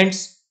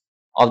movements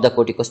of the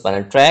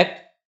corticospinal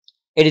tract.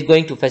 It is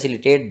going to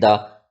facilitate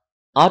the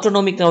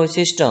autonomic nervous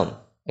system.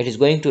 It is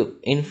going to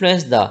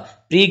influence the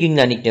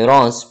preganglionic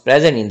neurons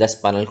present in the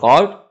spinal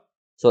cord.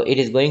 So it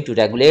is going to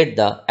regulate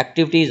the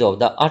activities of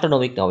the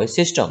autonomic nervous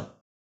system.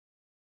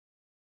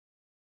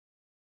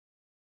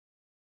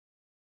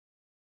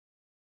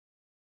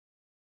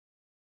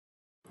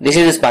 This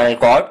is the spinal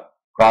cord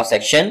cross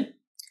section,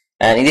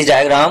 and in this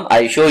diagram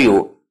I will show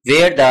you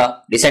where the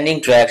descending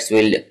tracts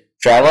will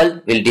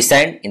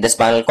descend in the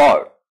spinal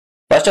cord.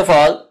 First of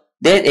all,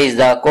 there is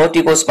the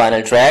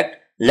corticospinal tract,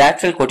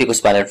 lateral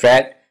corticospinal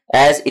tract,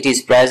 as it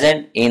is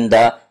present in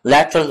the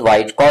lateral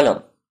white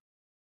column.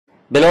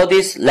 Below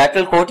this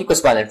lateral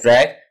corticospinal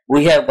tract,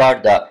 we have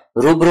got the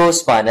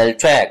rubrospinal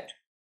tract.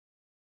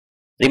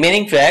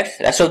 Remaining tracts,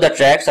 rest of the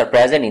tracts are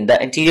present in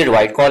the anterior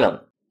white column.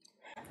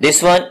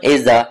 This one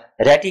is the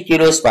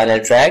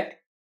reticulospinal tract,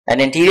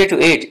 and anterior to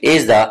it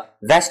is the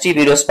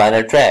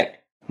vestibulospinal tract.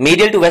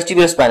 Medial to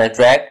vestibulospinal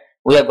tract,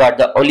 we have got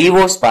the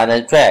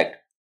olivospinal tract,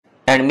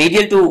 and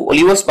medial to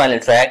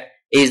olivospinal tract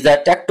is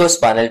the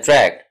tectospinal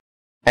tract.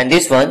 And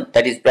this one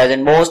that is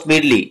present most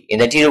midly in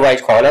the anterior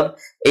white column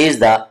is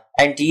the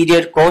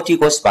anterior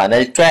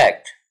corticospinal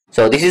tract.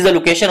 So this is the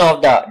location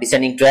of the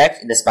descending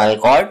tracts in the spinal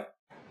cord.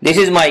 This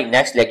is my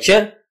next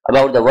lecture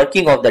about the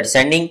working of the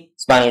descending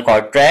spinal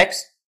cord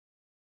tracts.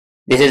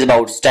 This is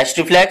about stretch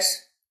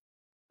reflex,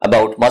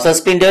 about muscle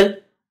spindle,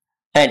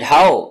 and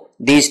how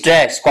these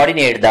tracts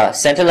coordinate the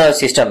central nervous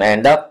system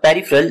and the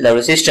peripheral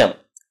nervous system.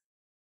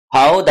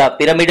 How the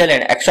pyramidal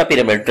and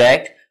extrapyramidal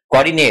tract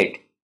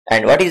coordinate,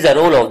 and what is the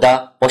role of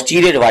the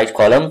posterior white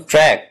column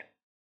tract.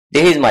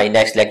 This is my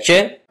next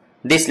lecture.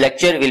 This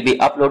lecture will be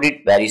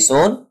uploaded very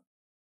soon.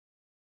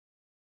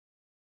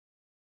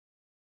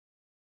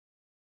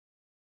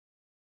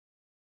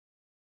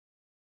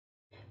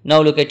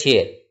 Now look at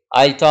here.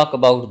 I'll talk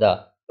about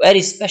the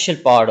very special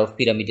part of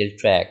pyramidal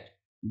tract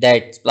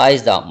that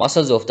supplies the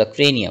muscles of the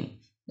cranium,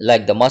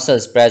 like the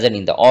muscles present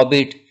in the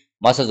orbit,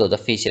 muscles of the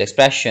facial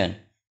expression,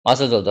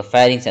 muscles of the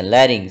pharynx and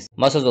larynx,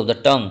 muscles of the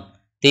tongue.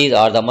 These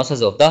are the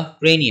muscles of the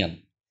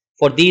cranium.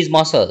 For these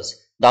muscles,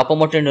 the upper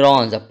motor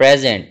neurons are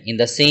present in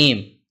the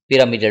same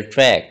pyramidal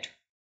tract,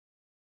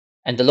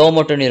 and the lower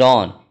motor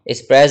neuron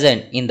is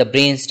present in the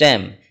brain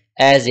stem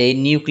as a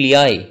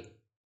nuclei.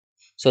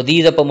 So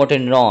these upper motor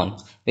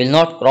neurons will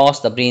not cross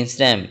the brain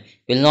stem,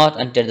 will not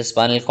enter the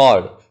spinal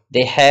cord.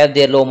 They have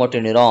their lower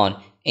motor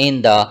neuron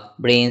in the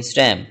brain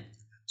stem.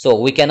 So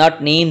we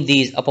cannot name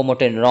these upper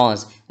motor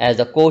neurons as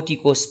the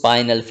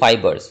corticospinal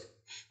fibers.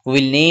 We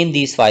will name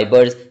these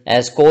fibers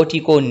as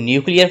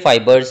corticonuclear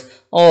fibers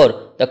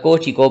or the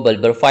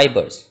corticobulbar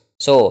fibers.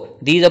 So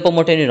these upper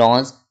motor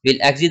neurons will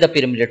exit the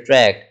pyramidal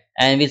tract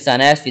and will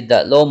synapse with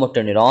the lower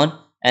motor neuron,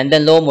 and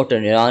then lower motor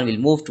neuron will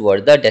move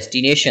toward the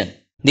destination.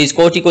 These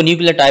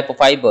corticonuclear type of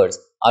fibers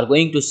are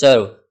going to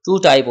serve two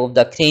types of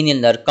the cranial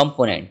nerve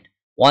component.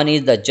 One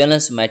is the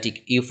general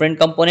somatic efferent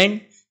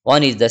component,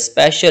 one is the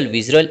special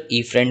visceral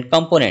efferent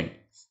component.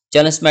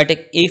 General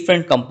somatic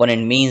efferent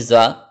component means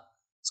the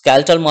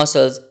skeletal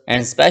muscles,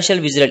 and special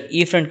visceral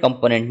efferent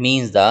component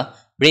means the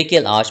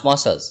brachial arch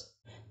muscles.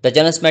 The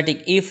general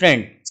somatic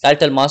efferent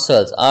skeletal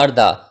muscles are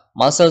the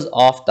muscles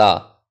of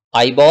the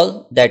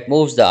eyeball that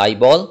moves the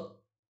eyeball,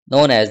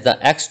 known as the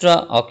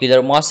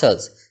extraocular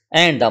muscles,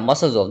 and the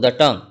muscles of the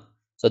tongue.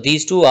 So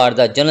these two are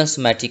the general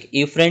somatic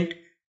efferent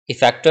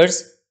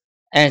effectors,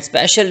 and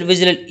special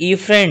visceral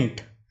efferent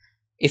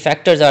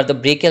effectors are the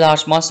brachial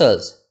arch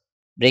muscles.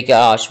 Brachial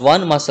arch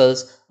 1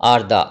 muscles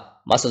are the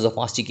muscles of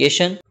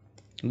mastication.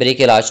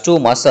 Brachial arch 2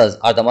 muscles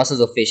are the muscles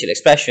of facial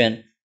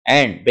expression,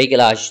 and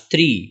brachial arch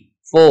 3,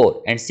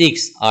 4 and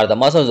 6 are the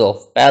muscles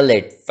of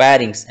palate,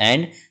 pharynx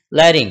and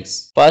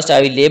larynx. First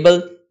I will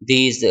label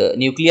these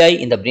nuclei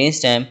in the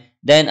brainstem,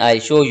 then I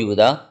will show you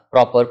the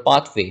proper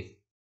pathway.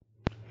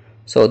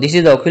 So this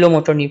is the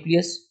oculomotor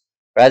nucleus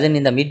present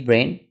in the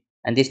midbrain,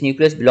 and this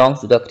nucleus belongs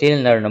to the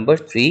cranial nerve number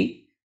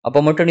 3.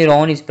 Upper motor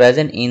neuron is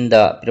present in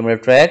the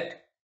pyramidal tract.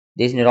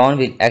 This neuron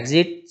will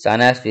exit,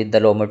 synapse with the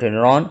lower motor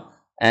neuron,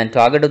 and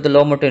target of the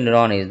lower motor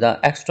neuron is the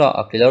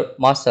extraocular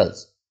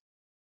muscles.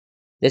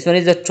 This one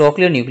is the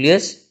trochlear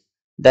nucleus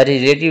that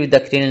is related with the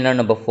cranial nerve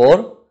number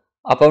 4.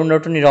 Upper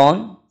motor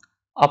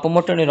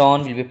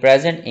neuron will be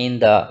present in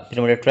the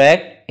pyramidal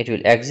tract. It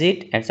will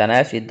exit and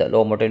synapse with the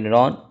lower motor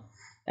neuron,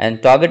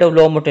 and target of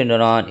lower motor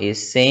neuron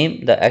is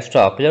same, the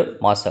extraocular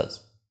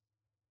muscles.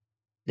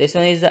 This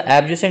one is the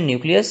abducent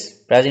nucleus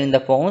present in the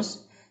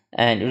pons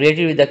and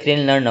related with the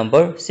cranial nerve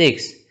number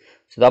 6.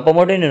 So the upper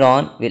motor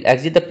neuron will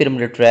exit the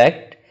pyramidal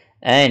tract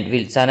and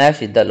will synapse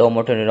with the lower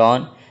motor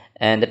neuron,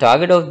 and the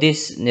target of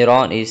this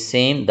neuron is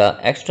same, the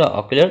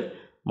extraocular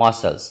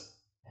muscles.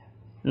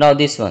 Now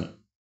this one,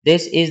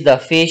 this is the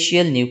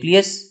facial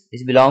nucleus.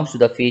 This belongs to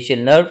the facial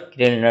nerve,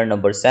 cranial nerve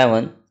number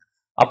 7.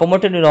 Upper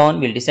motor neuron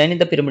will descend in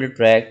the pyramidal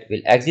tract,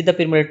 will exit the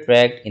pyramidal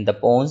tract in the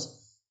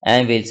pons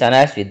and will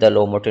synapse with the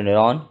lower motor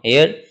neuron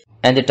here,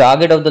 and the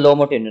target of the lower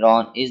motor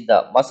neuron is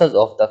the muscles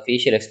of the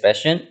facial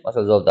expression,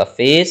 muscles of the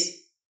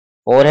face,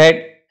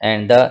 forehead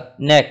and the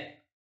neck,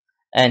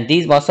 and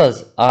these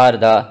muscles are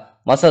the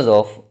muscles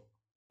of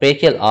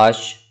brachial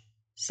arch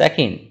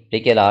 2,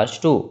 brachial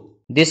arch 2.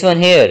 This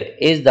one here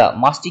is the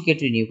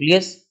masticatory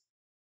nucleus.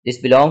 This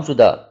belongs to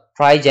the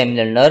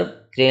trigeminal nerve,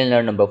 cranial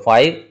nerve number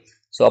 5.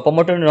 So upper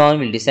motor neuron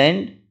will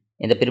descend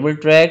in the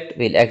pyramidal tract,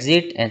 will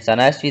exit and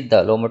synapse with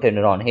the lower motor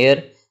neuron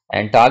here,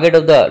 and target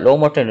of the lower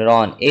motor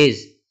neuron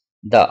is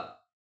the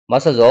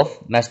muscles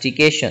of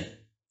mastication.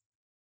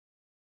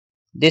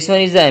 This one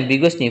is the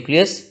ambiguous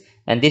nucleus,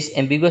 and this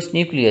ambiguous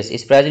nucleus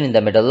is present in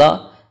the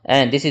medulla,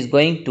 and this is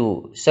going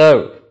to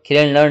serve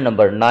cranial nerve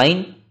number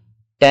 9,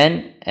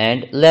 10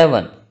 and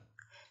 11.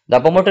 The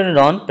upper motor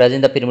neuron present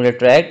in the pyramidal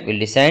tract will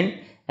descend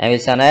and will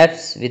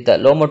synapse with the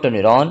lower motor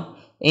neuron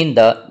in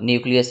the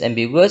nucleus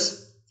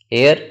ambiguous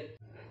here,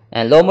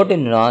 and lower motor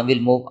neuron will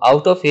move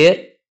out of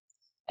here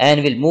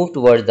and will move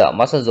towards the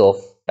muscles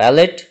of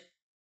palate,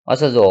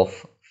 muscles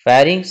of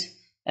pharynx,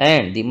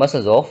 and the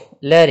muscles of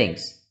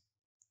larynx.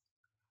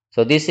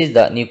 So this is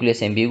the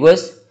nucleus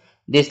ambiguous.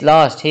 This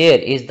last here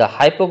is the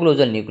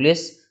hypoglossal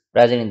nucleus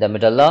present in the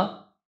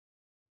medulla.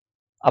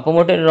 Upper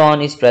motor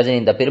neuron is present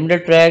in the pyramidal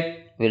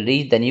tract, will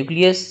reach the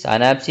nucleus,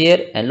 synapse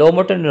here, and lower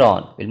motor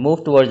neuron will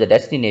move towards the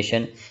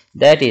destination,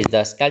 that is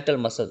the skeletal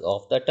muscles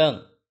of the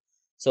tongue.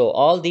 So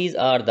all these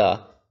are the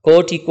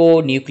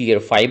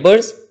corticonuclear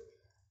fibers.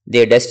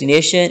 Their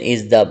destination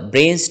is the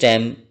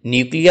brainstem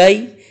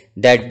nuclei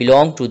that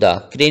belong to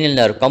the cranial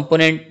nerve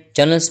component,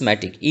 general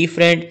somatic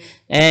efferent,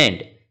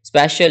 and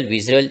spatial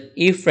visceral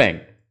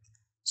efferent.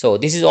 So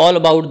this is all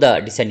about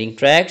the descending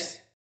tracts.